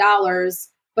 $1,000,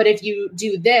 but if you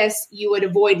do this, you would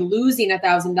avoid losing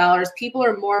 $1,000. People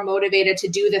are more motivated to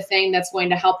do the thing that's going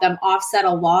to help them offset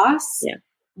a loss. Yeah.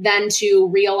 Than to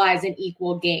realize an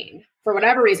equal gain. For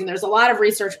whatever reason, there's a lot of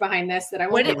research behind this that I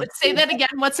would say that again.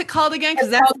 What's it called again?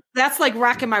 Because that's like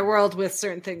rocking my world with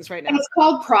certain things right now. It's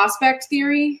called prospect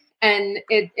theory, and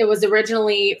it was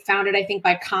originally founded, I think,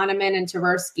 by Kahneman and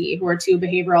Tversky, who are two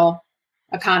behavioral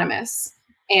economists.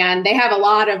 And they have a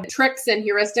lot of tricks and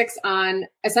heuristics on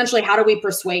essentially how do we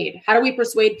persuade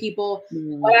people,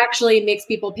 what actually makes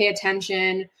people pay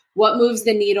attention, what moves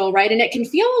the needle, right? And it can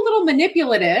feel a little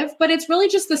manipulative, but it's really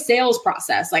just the sales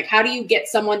process. Like, how do you get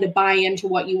someone to buy into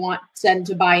what you want them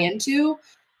to buy into?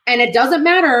 And it doesn't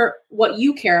matter what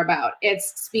you care about.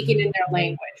 It's speaking in their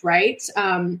language, right?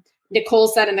 Nicole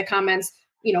said in the comments,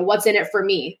 what's in it for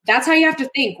me? That's how you have to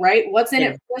think, right? What's in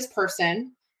it for this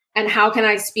person? And how can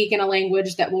I speak in a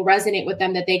language that will resonate with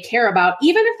them, that they care about,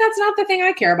 even if that's not the thing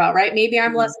I care about, right? Maybe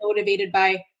I'm less motivated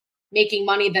by making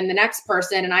money than the next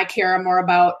person, and I care more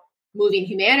about moving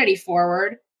humanity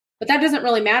forward. But that doesn't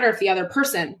really matter if the other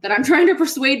person that I'm trying to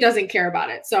persuade doesn't care about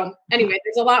it. So anyway,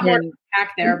 there's a lot more to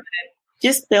unpack there. But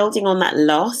just building on that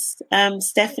loss,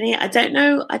 Stephanie, I don't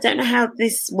know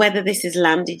whether this has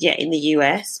landed yet in the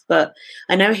US, but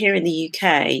I know here in the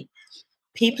UK,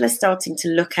 people are starting to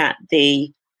look at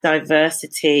the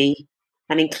diversity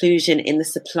and inclusion in the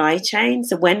supply chain.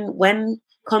 So when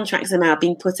contracts are now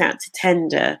being put out to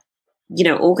tender,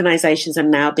 organizations are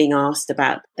now being asked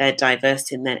about their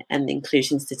diversity and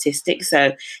inclusion statistics.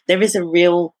 So there is a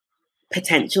real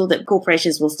potential that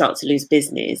corporations will start to lose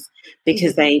business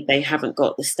because they haven't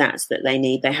got the stats that they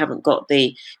need. They haven't got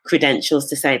the credentials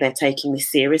to say they're taking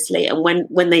this seriously. And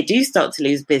when they do start to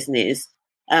lose business,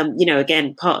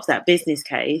 again, part of that business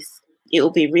case, it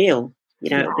will be real.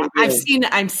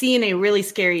 I'm seeing a really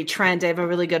scary trend. I have a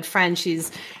really good friend.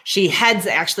 She heads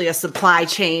actually a supply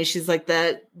chain. She's like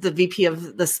the VP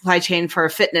of the supply chain for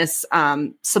a fitness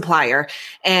supplier.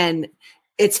 And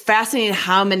it's fascinating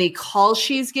how many calls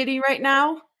she's getting right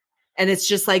now. And it's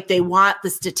just like they want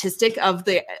the statistic of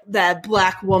that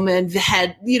Black woman, the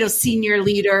head, senior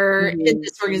leader in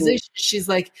this organization. She's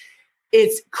like,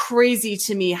 it's crazy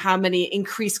to me how many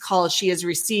increased calls she has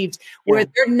received where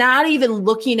they're not even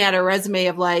looking at a resume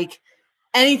of like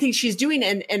anything she's doing.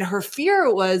 And her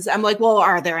fear was, I'm like, well,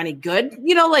 are there any good?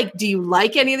 Do you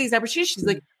like any of these opportunities? She's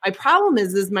like, my problem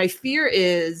is my fear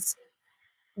is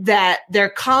that they're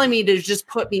calling me to just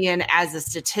put me in as a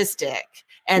statistic.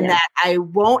 and that I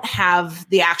won't have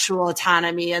the actual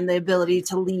autonomy and the ability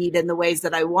to lead in the ways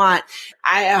that I want.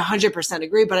 I 100%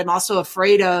 agree, but I'm also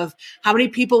afraid of how many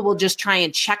people will just try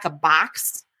and check a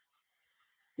box.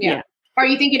 Yeah. Are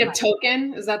you thinking of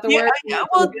token? Is that the word? Yeah,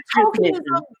 well,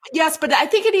 tokenism, yes, but I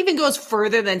think it even goes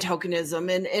further than tokenism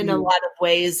in a lot of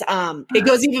ways. It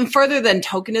goes even further than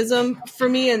tokenism for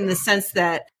me in the sense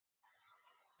that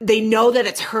they know that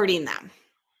it's hurting them.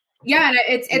 Yeah, and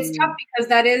it's tough because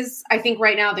that is, I think,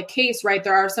 right now the case, right?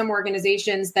 There are some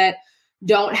organizations that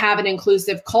don't have an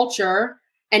inclusive culture,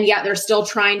 and yet they're still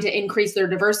trying to increase their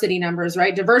diversity numbers,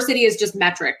 right? Diversity is just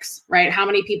metrics, right? How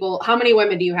many people, how many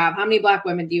women do you have? How many Black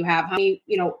women do you have? How many,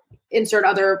 insert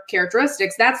other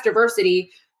characteristics? That's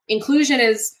diversity. Inclusion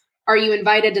is, are you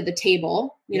invited to the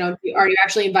table? Are you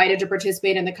actually invited to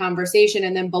participate in the conversation?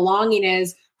 And then belonging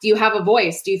is, do you have a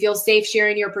voice? Do you feel safe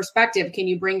sharing your perspective? Can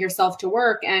you bring yourself to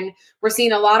work? And we're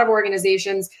seeing a lot of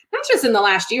organizations, not just in the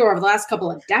last year, over the last couple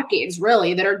of decades,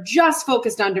 really, that are just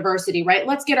focused on diversity, right?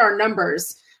 Let's get our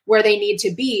numbers where they need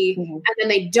to be. And then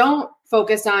they don't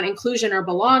focus on inclusion or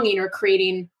belonging or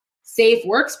creating safe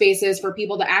workspaces for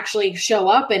people to actually show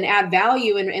up and add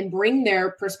value and bring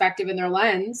their perspective and their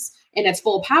lens in its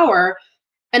full power.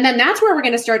 And then that's where we're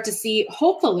going to start to see,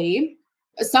 hopefully,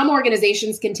 some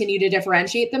organizations continue to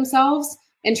differentiate themselves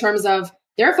in terms of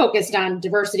they're focused on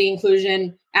diversity,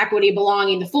 inclusion, equity,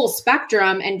 belonging, the full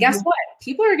spectrum. And guess what?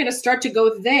 People are going to start to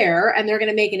go there and they're going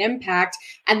to make an impact.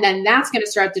 And then that's going to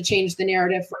start to change the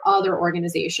narrative for other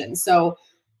organizations. So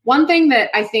one thing that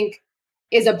I think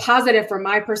is a positive from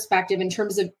my perspective in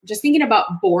terms of just thinking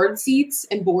about board seats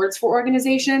and boards for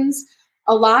organizations,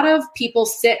 a lot of people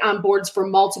sit on boards for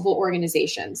multiple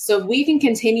organizations. So if we can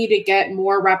continue to get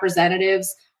more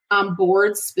representatives on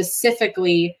boards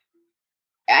specifically,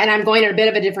 and I'm going in a bit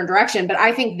of a different direction, but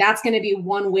I think that's going to be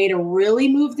one way to really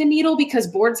move the needle because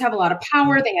boards have a lot of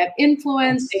power. They have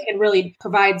influence. They can really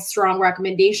provide strong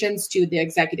recommendations to the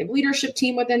executive leadership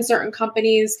team within certain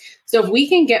companies. So if we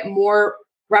can get more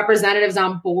representatives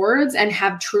on boards and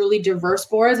have truly diverse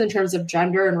boards in terms of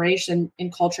gender and race and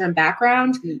culture and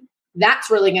background,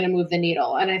 that's really going to move the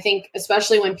needle. And I think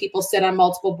especially when people sit on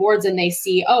multiple boards and they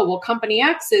see, oh, well, company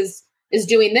X is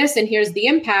doing this and here's the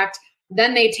impact.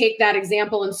 Then they take that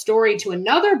example and story to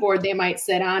another board they might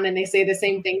sit on and they say the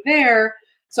same thing there.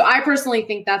 So I personally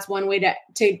think that's one way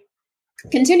to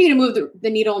continue to move the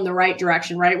needle in the right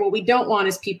direction, right? What we don't want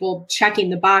is people checking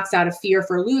the box out of fear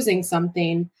for losing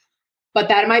something. But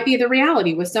that might be the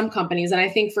reality with some companies. And I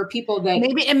think for people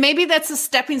that maybe that's a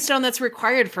stepping stone that's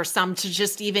required for some to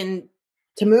just even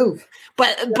to move.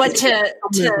 But to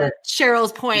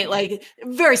Cheryl's point, like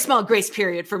very small grace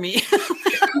period for me.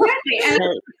 And,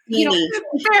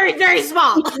 very, very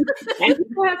small. And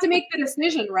people have to make the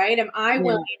decision, right? Am I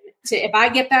willing to, if I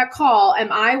get that call,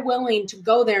 am I willing to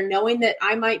go there knowing that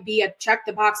I might be a check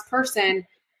the box person?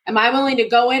 Am I willing to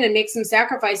go in and make some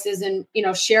sacrifices and,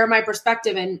 share my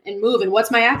perspective and move? And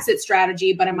what's my exit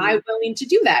strategy? But am I willing to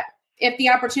do that? If the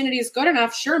opportunity is good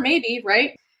enough, sure, maybe,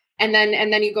 right? And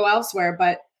then you go elsewhere.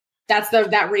 But that's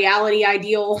that reality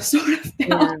ideal sort of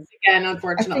balance again,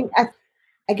 unfortunately.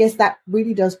 I guess that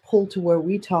really does pull to where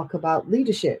we talk about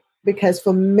leadership. Because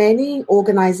for many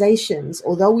organizations,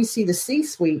 although we see the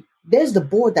C-suite, there's the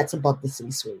board that's above the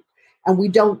C-suite. And we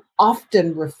don't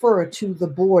often refer to the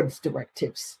board's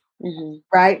directives,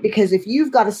 right? Because if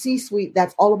you've got a C-suite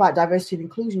that's all about diversity and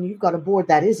inclusion, you've got a board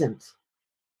that isn't.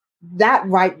 That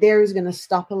right there is going to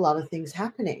stop a lot of things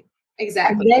happening.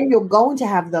 Exactly. And then you're going to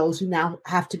have those who now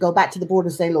have to go back to the board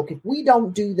and say, look, if we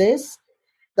don't do this,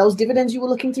 those dividends you were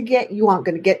looking to get, you aren't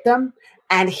going to get them.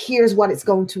 And here's what it's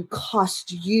going to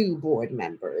cost you, board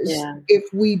members, if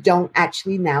we don't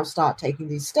actually now start taking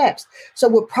these steps. So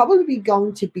we're probably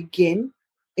going to begin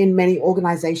in many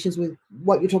organizations with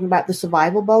what you're talking about, the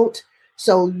survival boat.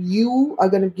 So you are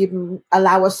going to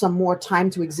allow us some more time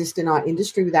to exist in our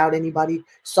industry without anybody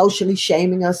socially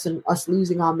shaming us and us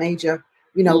losing our major,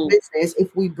 business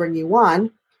if we bring you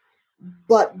on.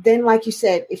 But then, like you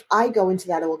said, if I go into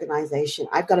that organization,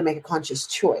 I've got to make a conscious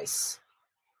choice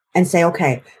and say,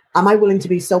 okay, am I willing to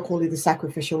be so-called the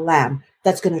sacrificial lamb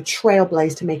that's going to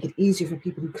trailblaze to make it easier for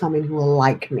people who come in who are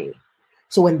like me?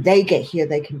 So when they get here,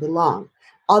 they can belong.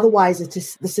 Otherwise,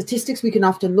 the statistics we can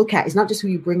often look at is not just who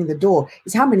you bring in the door,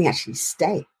 it's how many actually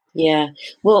stay. Yeah.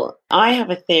 Well, I have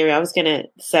a theory. I was going to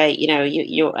say,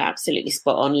 you're absolutely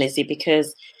spot on, Lizzie,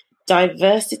 because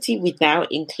diversity without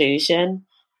inclusion,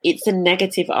 it's a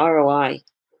negative ROI.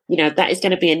 that is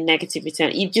going to be a negative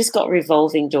return. You've just got a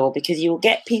revolving door, because you'll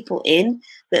get people in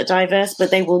that are diverse,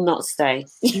 but they will not stay.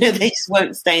 They just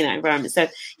won't stay in that environment. So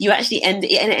you actually and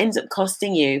it ends up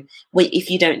costing you if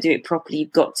you don't do it properly.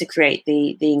 You've got to create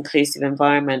the inclusive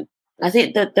environment. I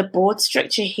think that the board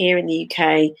structure here in the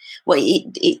UK, well,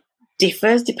 it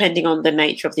differs depending on the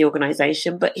nature of the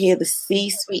organisation, but here the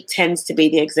C-suite tends to be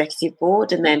the executive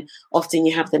board, and then often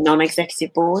you have the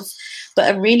non-executive boards.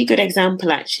 But a really good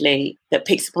example, actually, that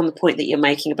picks up on the point that you're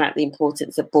making about the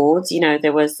importance of boards.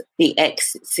 There was the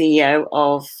ex-CEO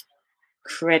of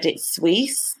Credit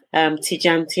Suisse,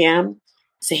 Tidjane Thiam.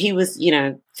 So he was,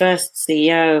 first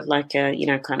CEO of like a,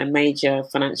 kind of major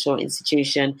financial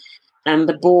institution. And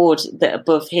the board that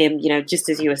above him, just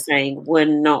as you were saying, were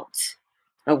not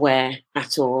aware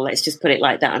at all. Let's just put it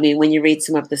like that. I mean, when you read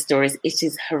some of the stories, it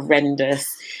is horrendous,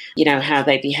 how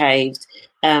they behaved.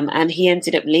 And he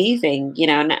ended up leaving,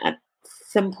 and at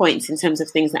some points in terms of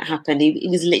things that happened, he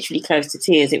was literally close to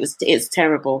tears. It's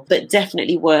terrible, but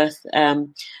definitely worth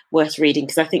reading,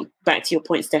 because I think, back to your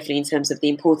point, Stephanie, in terms of the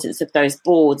importance of those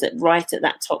boards right at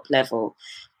that top level.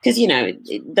 Because,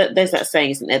 there's that saying,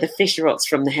 isn't there? The fish rots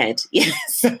from the head. Yeah.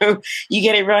 So you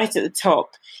get it right at the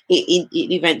top, it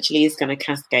eventually is going to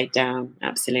cascade down.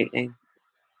 Absolutely.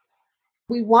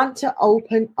 We want to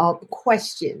open up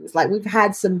questions. Like, we've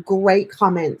had some great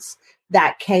comments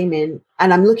that came in,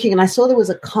 and I'm looking, and I saw there was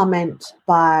a comment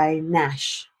by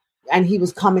Nash, and he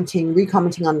was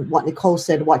recommenting on what Nicole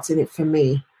said, what's in it for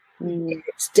me.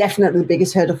 It's definitely the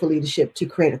biggest hurdle for leadership to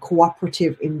create a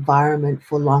cooperative environment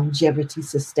for longevity,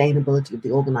 sustainability of the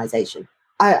organization.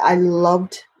 I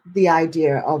loved the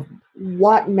idea of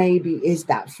what maybe is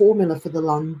that formula for the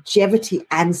longevity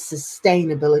and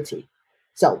sustainability.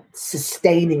 So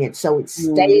sustaining it so it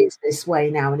stays this way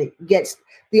now, and it gets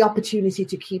the opportunity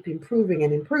to keep improving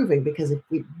and improving, because if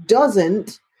it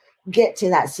doesn't get to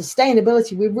that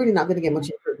sustainability, we're really not going to get much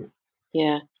improvement.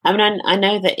 Yeah. I mean, I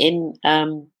know that in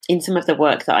some of the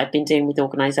work that I've been doing with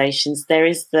organizations, there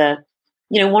is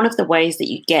one of the ways that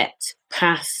you get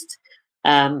past,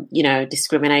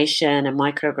 discrimination and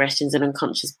microaggressions and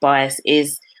unconscious bias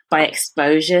is by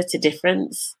exposure to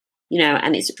difference,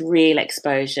 and it's real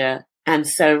exposure. And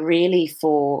so really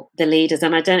for the leaders,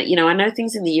 and I know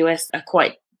things in the US are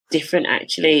quite different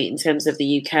actually in terms of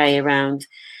the UK around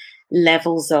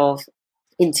levels of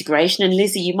integration. And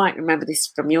Lizzie, you might remember this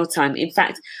from your time. In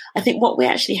fact, I think what we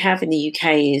actually have in the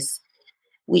UK is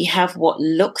we have what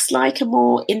looks like a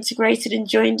more integrated and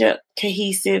joined up,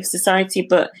 cohesive society,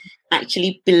 but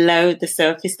actually below the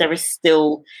surface, there is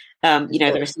still,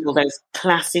 there are still those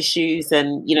class issues,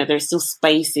 and, there are still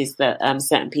spaces that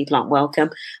certain people aren't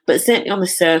welcome. But certainly on the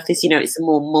surface, it's a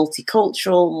more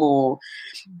multicultural,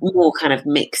 more kind of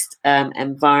mixed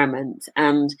environment.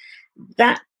 And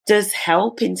that does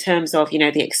help in terms of,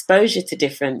 the exposure to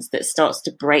difference that starts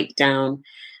to break down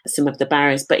some of the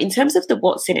barriers. But in terms of the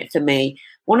what's in it for me,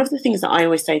 one of the things that I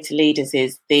always say to leaders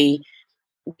is the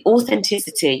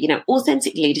authenticity.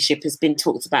 Authentic leadership has been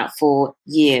talked about for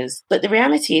years, but the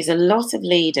reality is a lot of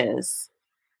leaders,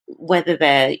 whether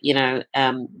they're,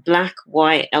 Black,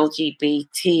 white,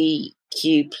 LGBTQ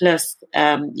plus,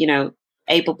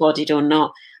 able-bodied or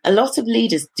not, a lot of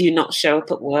leaders do not show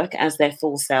up at work as their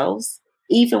full selves.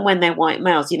 Even when they're white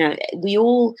males, we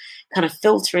all kind of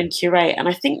filter and curate. And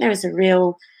I think there's a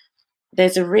real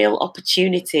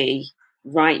opportunity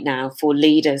right now for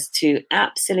leaders to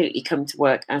absolutely come to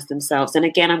work as themselves. And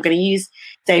again, I'm going to use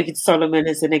David Solomon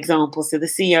as an example. So the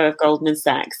CEO of Goldman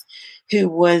Sachs, who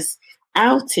was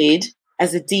outed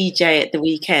as a DJ at the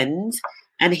weekend,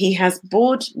 and he has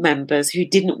board members who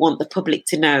didn't want the public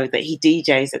to know that he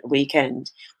DJs at the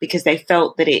weekend because they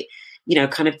felt that it,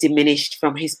 kind of diminished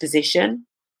from his position,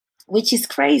 which is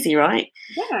crazy, right?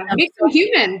 Yeah, makes them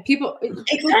human. People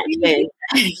exactly.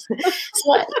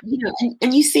 So,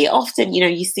 and you see often,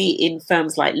 you see in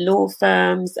firms like law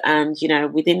firms and,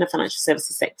 within the financial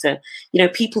services sector,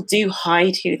 people do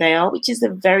hide who they are, which is a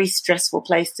very stressful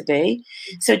place to be.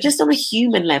 So just on a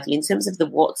human level, in terms of the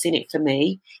what's in it for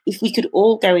me, if we could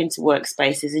all go into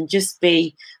workspaces and just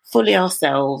be fully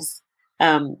ourselves,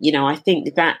 I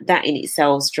think that in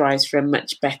itself strives for a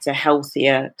much better,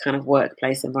 healthier kind of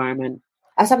workplace environment.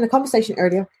 I was having a conversation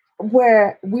earlier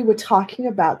where we were talking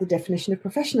about the definition of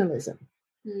professionalism,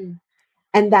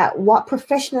 and that what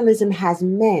professionalism has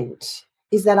meant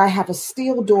is that I have a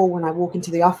steel door when I walk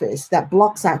into the office that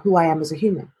blocks out who I am as a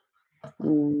human.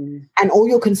 And all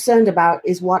you're concerned about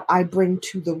is what I bring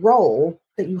to the role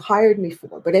that you hired me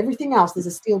for. But everything else, there's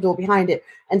a steel door behind it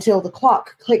until the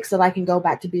clock clicks that I can go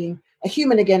back to being a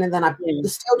human again. And then the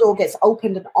steel door gets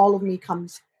opened and all of me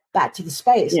comes back to the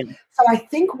space. Yeah. So I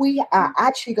think we are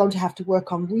actually going to have to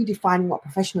work on redefining what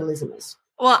professionalism is.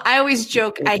 Well, I always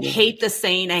joke, I hate the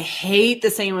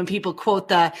saying when people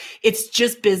quote it's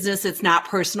just business, it's not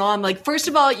personal. I'm like, first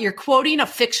of all, you're quoting a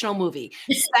fictional movie.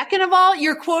 Second of all,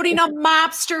 you're quoting a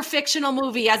mobster fictional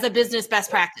movie as a business best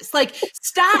practice. Like,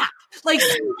 stop. Like,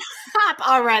 stop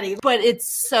already. But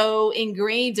it's so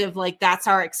ingrained of like, that's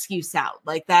our excuse out.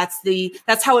 Like, that's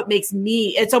how it makes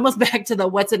me, it's almost back to the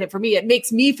what's in it for me. It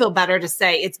makes me feel better to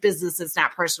say it's business, it's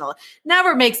not personal. It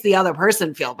never makes the other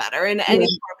person feel better in any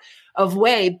of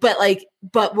way, but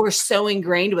we're so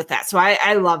ingrained with that. So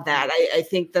I love that. I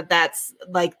think that's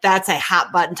a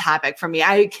hot button topic for me.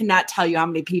 I cannot tell you how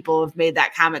many people have made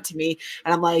that comment to me.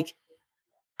 And I'm like,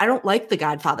 I don't like The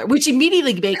Godfather, which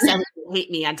immediately makes everyone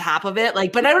hate me on top of it.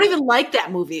 Like, but I don't even like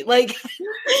that movie. Like,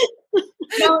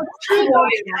 no, it's true.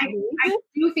 I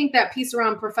do think that piece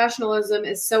around professionalism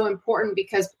is so important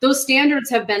because those standards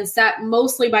have been set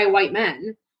mostly by white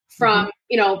men from,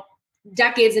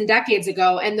 decades and decades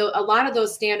ago. And a lot of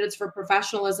those standards for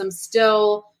professionalism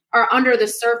still are under the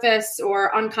surface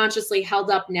or unconsciously held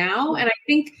up now. And I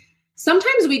think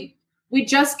sometimes we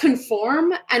just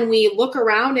conform and we look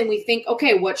around and we think,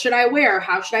 okay, what should I wear?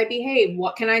 How should I behave?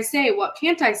 What can I say? What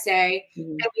can't I say?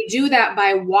 And we do that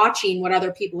by watching what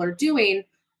other people are doing.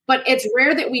 But it's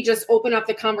rare that we just open up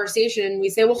the conversation and we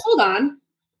say, well, hold on.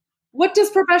 What does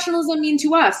professionalism mean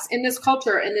to us in this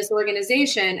culture, in this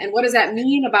organization? And what does that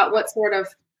mean about what sort of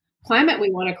climate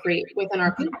we want to create within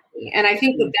our company? And I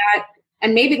think that,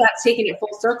 and maybe that's taking it full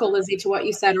circle, Lizzie, to what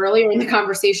you said earlier in the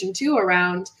conversation too,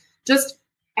 around just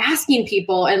asking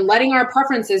people and letting our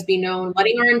preferences be known,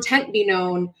 letting our intent be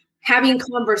known, having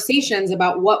conversations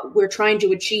about what we're trying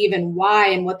to achieve and why,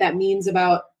 and what that means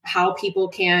about how people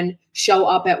can show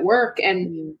up at work.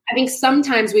 And I think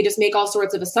sometimes we just make all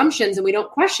sorts of assumptions and we don't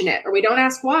question it, or we don't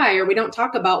ask why, or we don't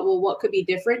talk about, well, what could be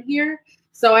different here?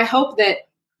 So I hope that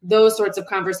those sorts of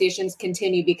conversations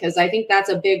continue, because I think that's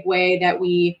a big way that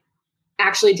we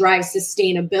actually drive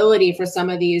sustainability for some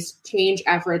of these change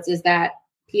efforts, is that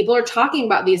people are talking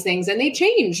about these things and they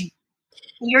change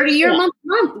year to year, month to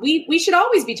month. We should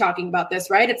always be talking about this,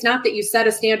 right? It's not that you set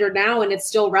a standard now and it's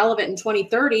still relevant in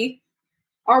 2030.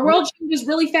 Our world changes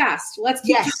really fast. Let's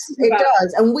keep it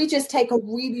does. And we just take a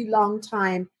really long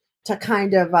time to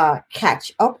kind of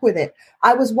catch up with it.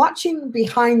 I was watching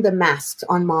Behind the Mask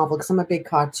on Marvel because I'm a big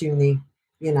cartoony,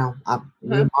 I'm a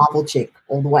Marvel chick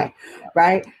all the way,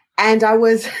 right? And I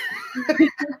was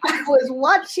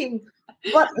watching,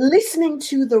 but listening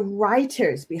to the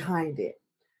writers behind it.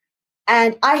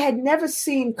 And I had never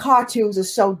seen cartoons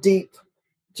as so deep,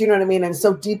 do you know what I mean? And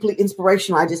so deeply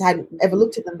inspirational. I just hadn't ever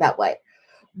looked at them that way.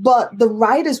 But the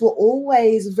writers were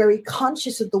always very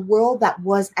conscious of the world that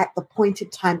was at the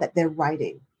pointed time that they're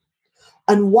writing.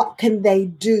 And what can they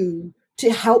do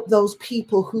to help those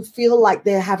people who feel like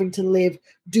they're having to live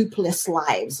duplicitous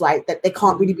lives, right? That they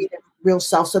can't really be their real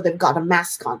self, so they've got a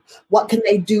mask on. What can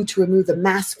they do to remove the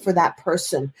mask for that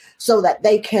person so that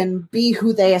they can be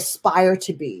who they aspire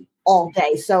to be all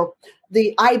day? So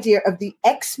the idea of the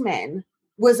X-Men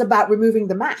was about removing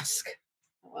the mask.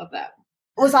 I love that.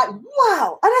 It was like,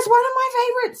 wow. And that's one of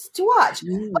my favorites to watch.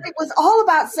 But it was all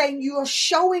about saying you are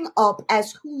showing up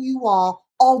as who you are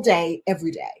all day,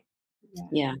 every day.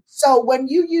 Yeah. So when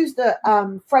you use the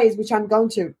phrase, which I'm going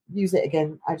to use it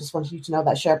again, I just wanted you to know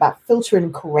that, Cher, about filtering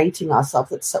and curating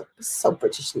ourselves. It's so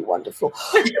Britishly wonderful.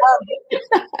 So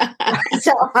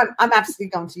I'm absolutely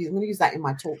going to use. I'm going to use that in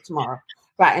my talk tomorrow,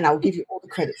 right? And I'll give you all the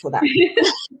credit for that,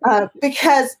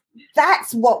 because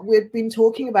that's what we've been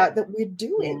talking about that we're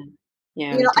doing.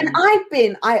 Yeah. And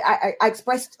I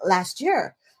expressed last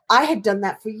year, I had done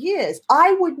that for years.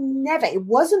 I would never. It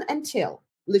wasn't until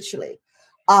literally.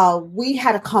 We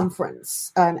had a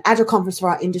conference, an agile conference for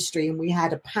our industry, and we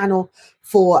had a panel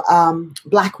for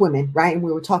Black women, right? And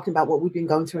we were talking about what we've been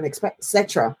going through and et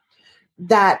cetera,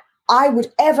 that I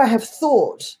would ever have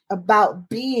thought about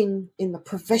being in the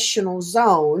professional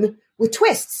zone with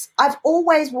twists. I've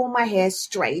always worn my hair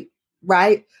straight,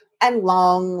 right? And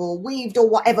long or weaved or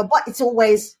whatever, but it's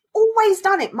always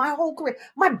done it my whole career.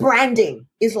 My branding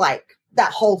is like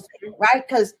that whole thing, right?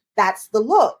 Because that's the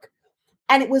look.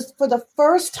 And it was for the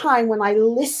first time when I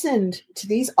listened to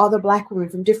these other Black women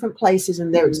from different places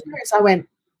and their experience, I went,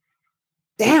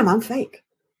 damn, I'm fake.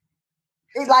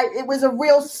 It was a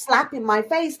real slap in my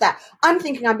face that I'm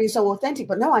thinking I'm being so authentic,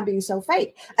 but no, I'm being so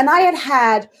fake. And I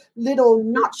had little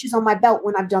notches on my belt.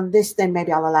 When I've done this, then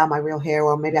maybe I'll allow my real hair,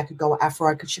 or maybe I could go afro.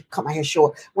 I could cut my hair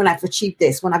short. When I've achieved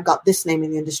this, when I've got this name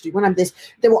in the industry, when I'm this,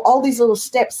 there were all these little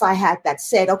steps I had that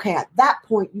said, okay, at that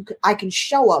point, I can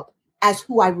show up as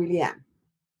who I really am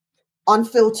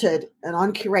unfiltered and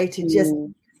uncurated, just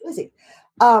Lizzie.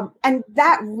 And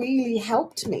that really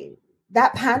helped me.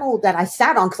 That panel that I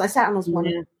sat on, because I sat on as one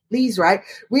of these, right,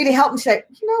 really helped me say,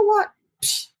 you know what?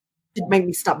 It made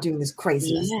me stop doing this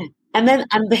craziness. Yeah.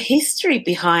 And the history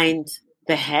behind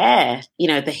the hair,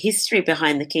 the history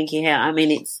behind the kinky hair. I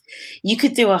mean, you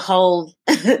could do a whole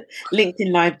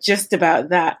LinkedIn Live just about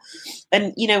that.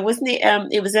 And, wasn't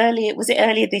it, was it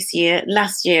earlier this year,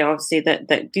 last year, obviously,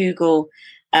 that Google,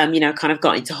 kind of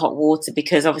got into hot water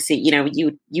because obviously,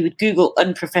 you would Google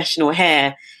unprofessional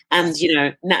hair and,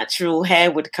 natural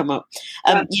hair would come up.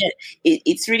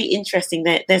 It's really interesting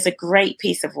that there's a great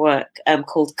piece of work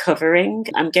called Covering.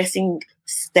 I'm guessing,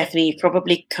 Stephanie, you've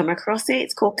probably come across it.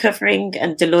 It's called Covering,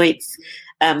 and Deloitte's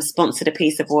sponsored a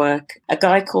piece of work. A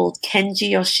guy called Kenji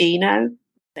Yoshino,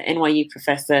 the NYU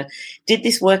professor, did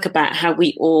this work about how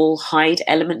we all hide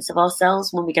elements of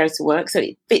ourselves when we go to work. So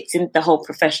it fits in the whole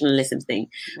professionalism thing.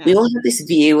 Yeah. We all have this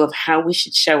view of how we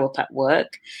should show up at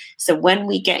work. So when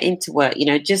we get into work,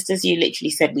 just as you literally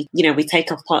said, we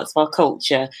take off parts of our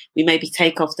culture. We maybe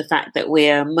take off the fact that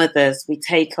we're mothers. We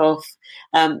take off,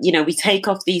 we take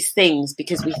off these things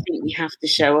because we think we have to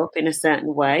show up in a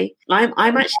certain way. I'm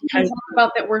actually talking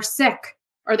about that we're sick.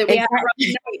 Or that we have a rough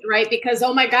night, right? Because,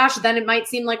 oh my gosh, then it might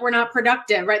seem like we're not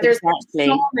productive, right? There's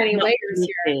so many layers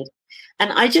here.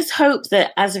 And I just hope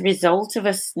that as a result of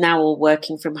us now all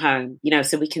working from home,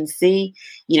 so we can see,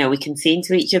 we can see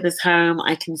into each other's home.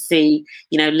 I can see,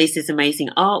 Liz's amazing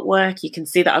artwork. You can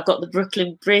see that I've got the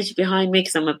Brooklyn Bridge behind me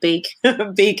because I'm a big,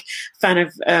 big fan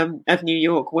of New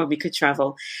York when we could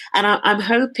travel. And I'm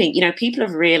hoping, people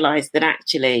have realized that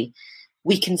actually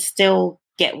we can still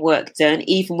get work done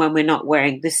even when we're not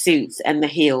wearing the suits and the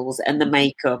heels and the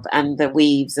makeup and the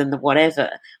weaves and the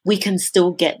whatever. We can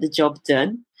still get the job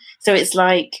done. So it's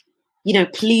like,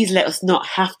 please let us not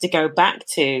have to go back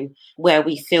to where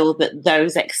we feel that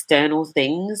those external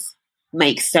things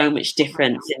make so much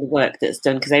difference in the work that's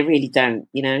done, because they really don't,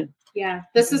 Yeah,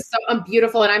 this is so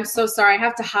beautiful. And I'm so sorry. I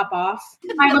have to hop off.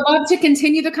 I would love to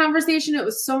continue the conversation. It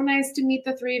was so nice to meet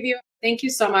the three of you. Thank you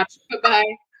so much. Goodbye.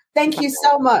 Thank you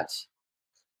so much.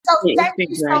 So thank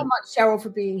you so much, Cheryl, for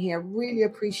being here. Really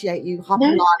appreciate you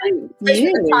hopping on.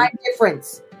 Especially the time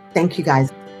difference. Thank you,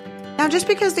 guys. Now, just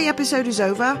because the episode is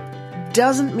over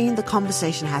doesn't mean the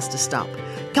conversation has to stop.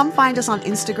 Come find us on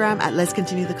Instagram at Let's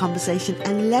Continue the Conversation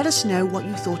and let us know what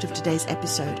you thought of today's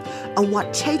episode and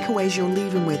what takeaways you're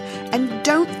leaving with. And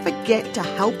don't forget to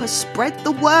help us spread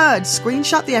the word.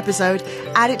 Screenshot the episode,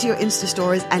 add it to your Insta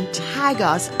stories, and tag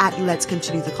us at Let's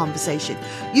Continue the Conversation.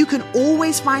 You can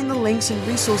always find the links and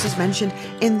resources mentioned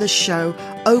in the show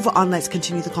over on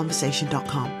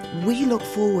letscontinuetheconversation.com. We look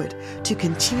forward to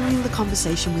continuing the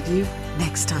conversation with you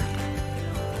next time.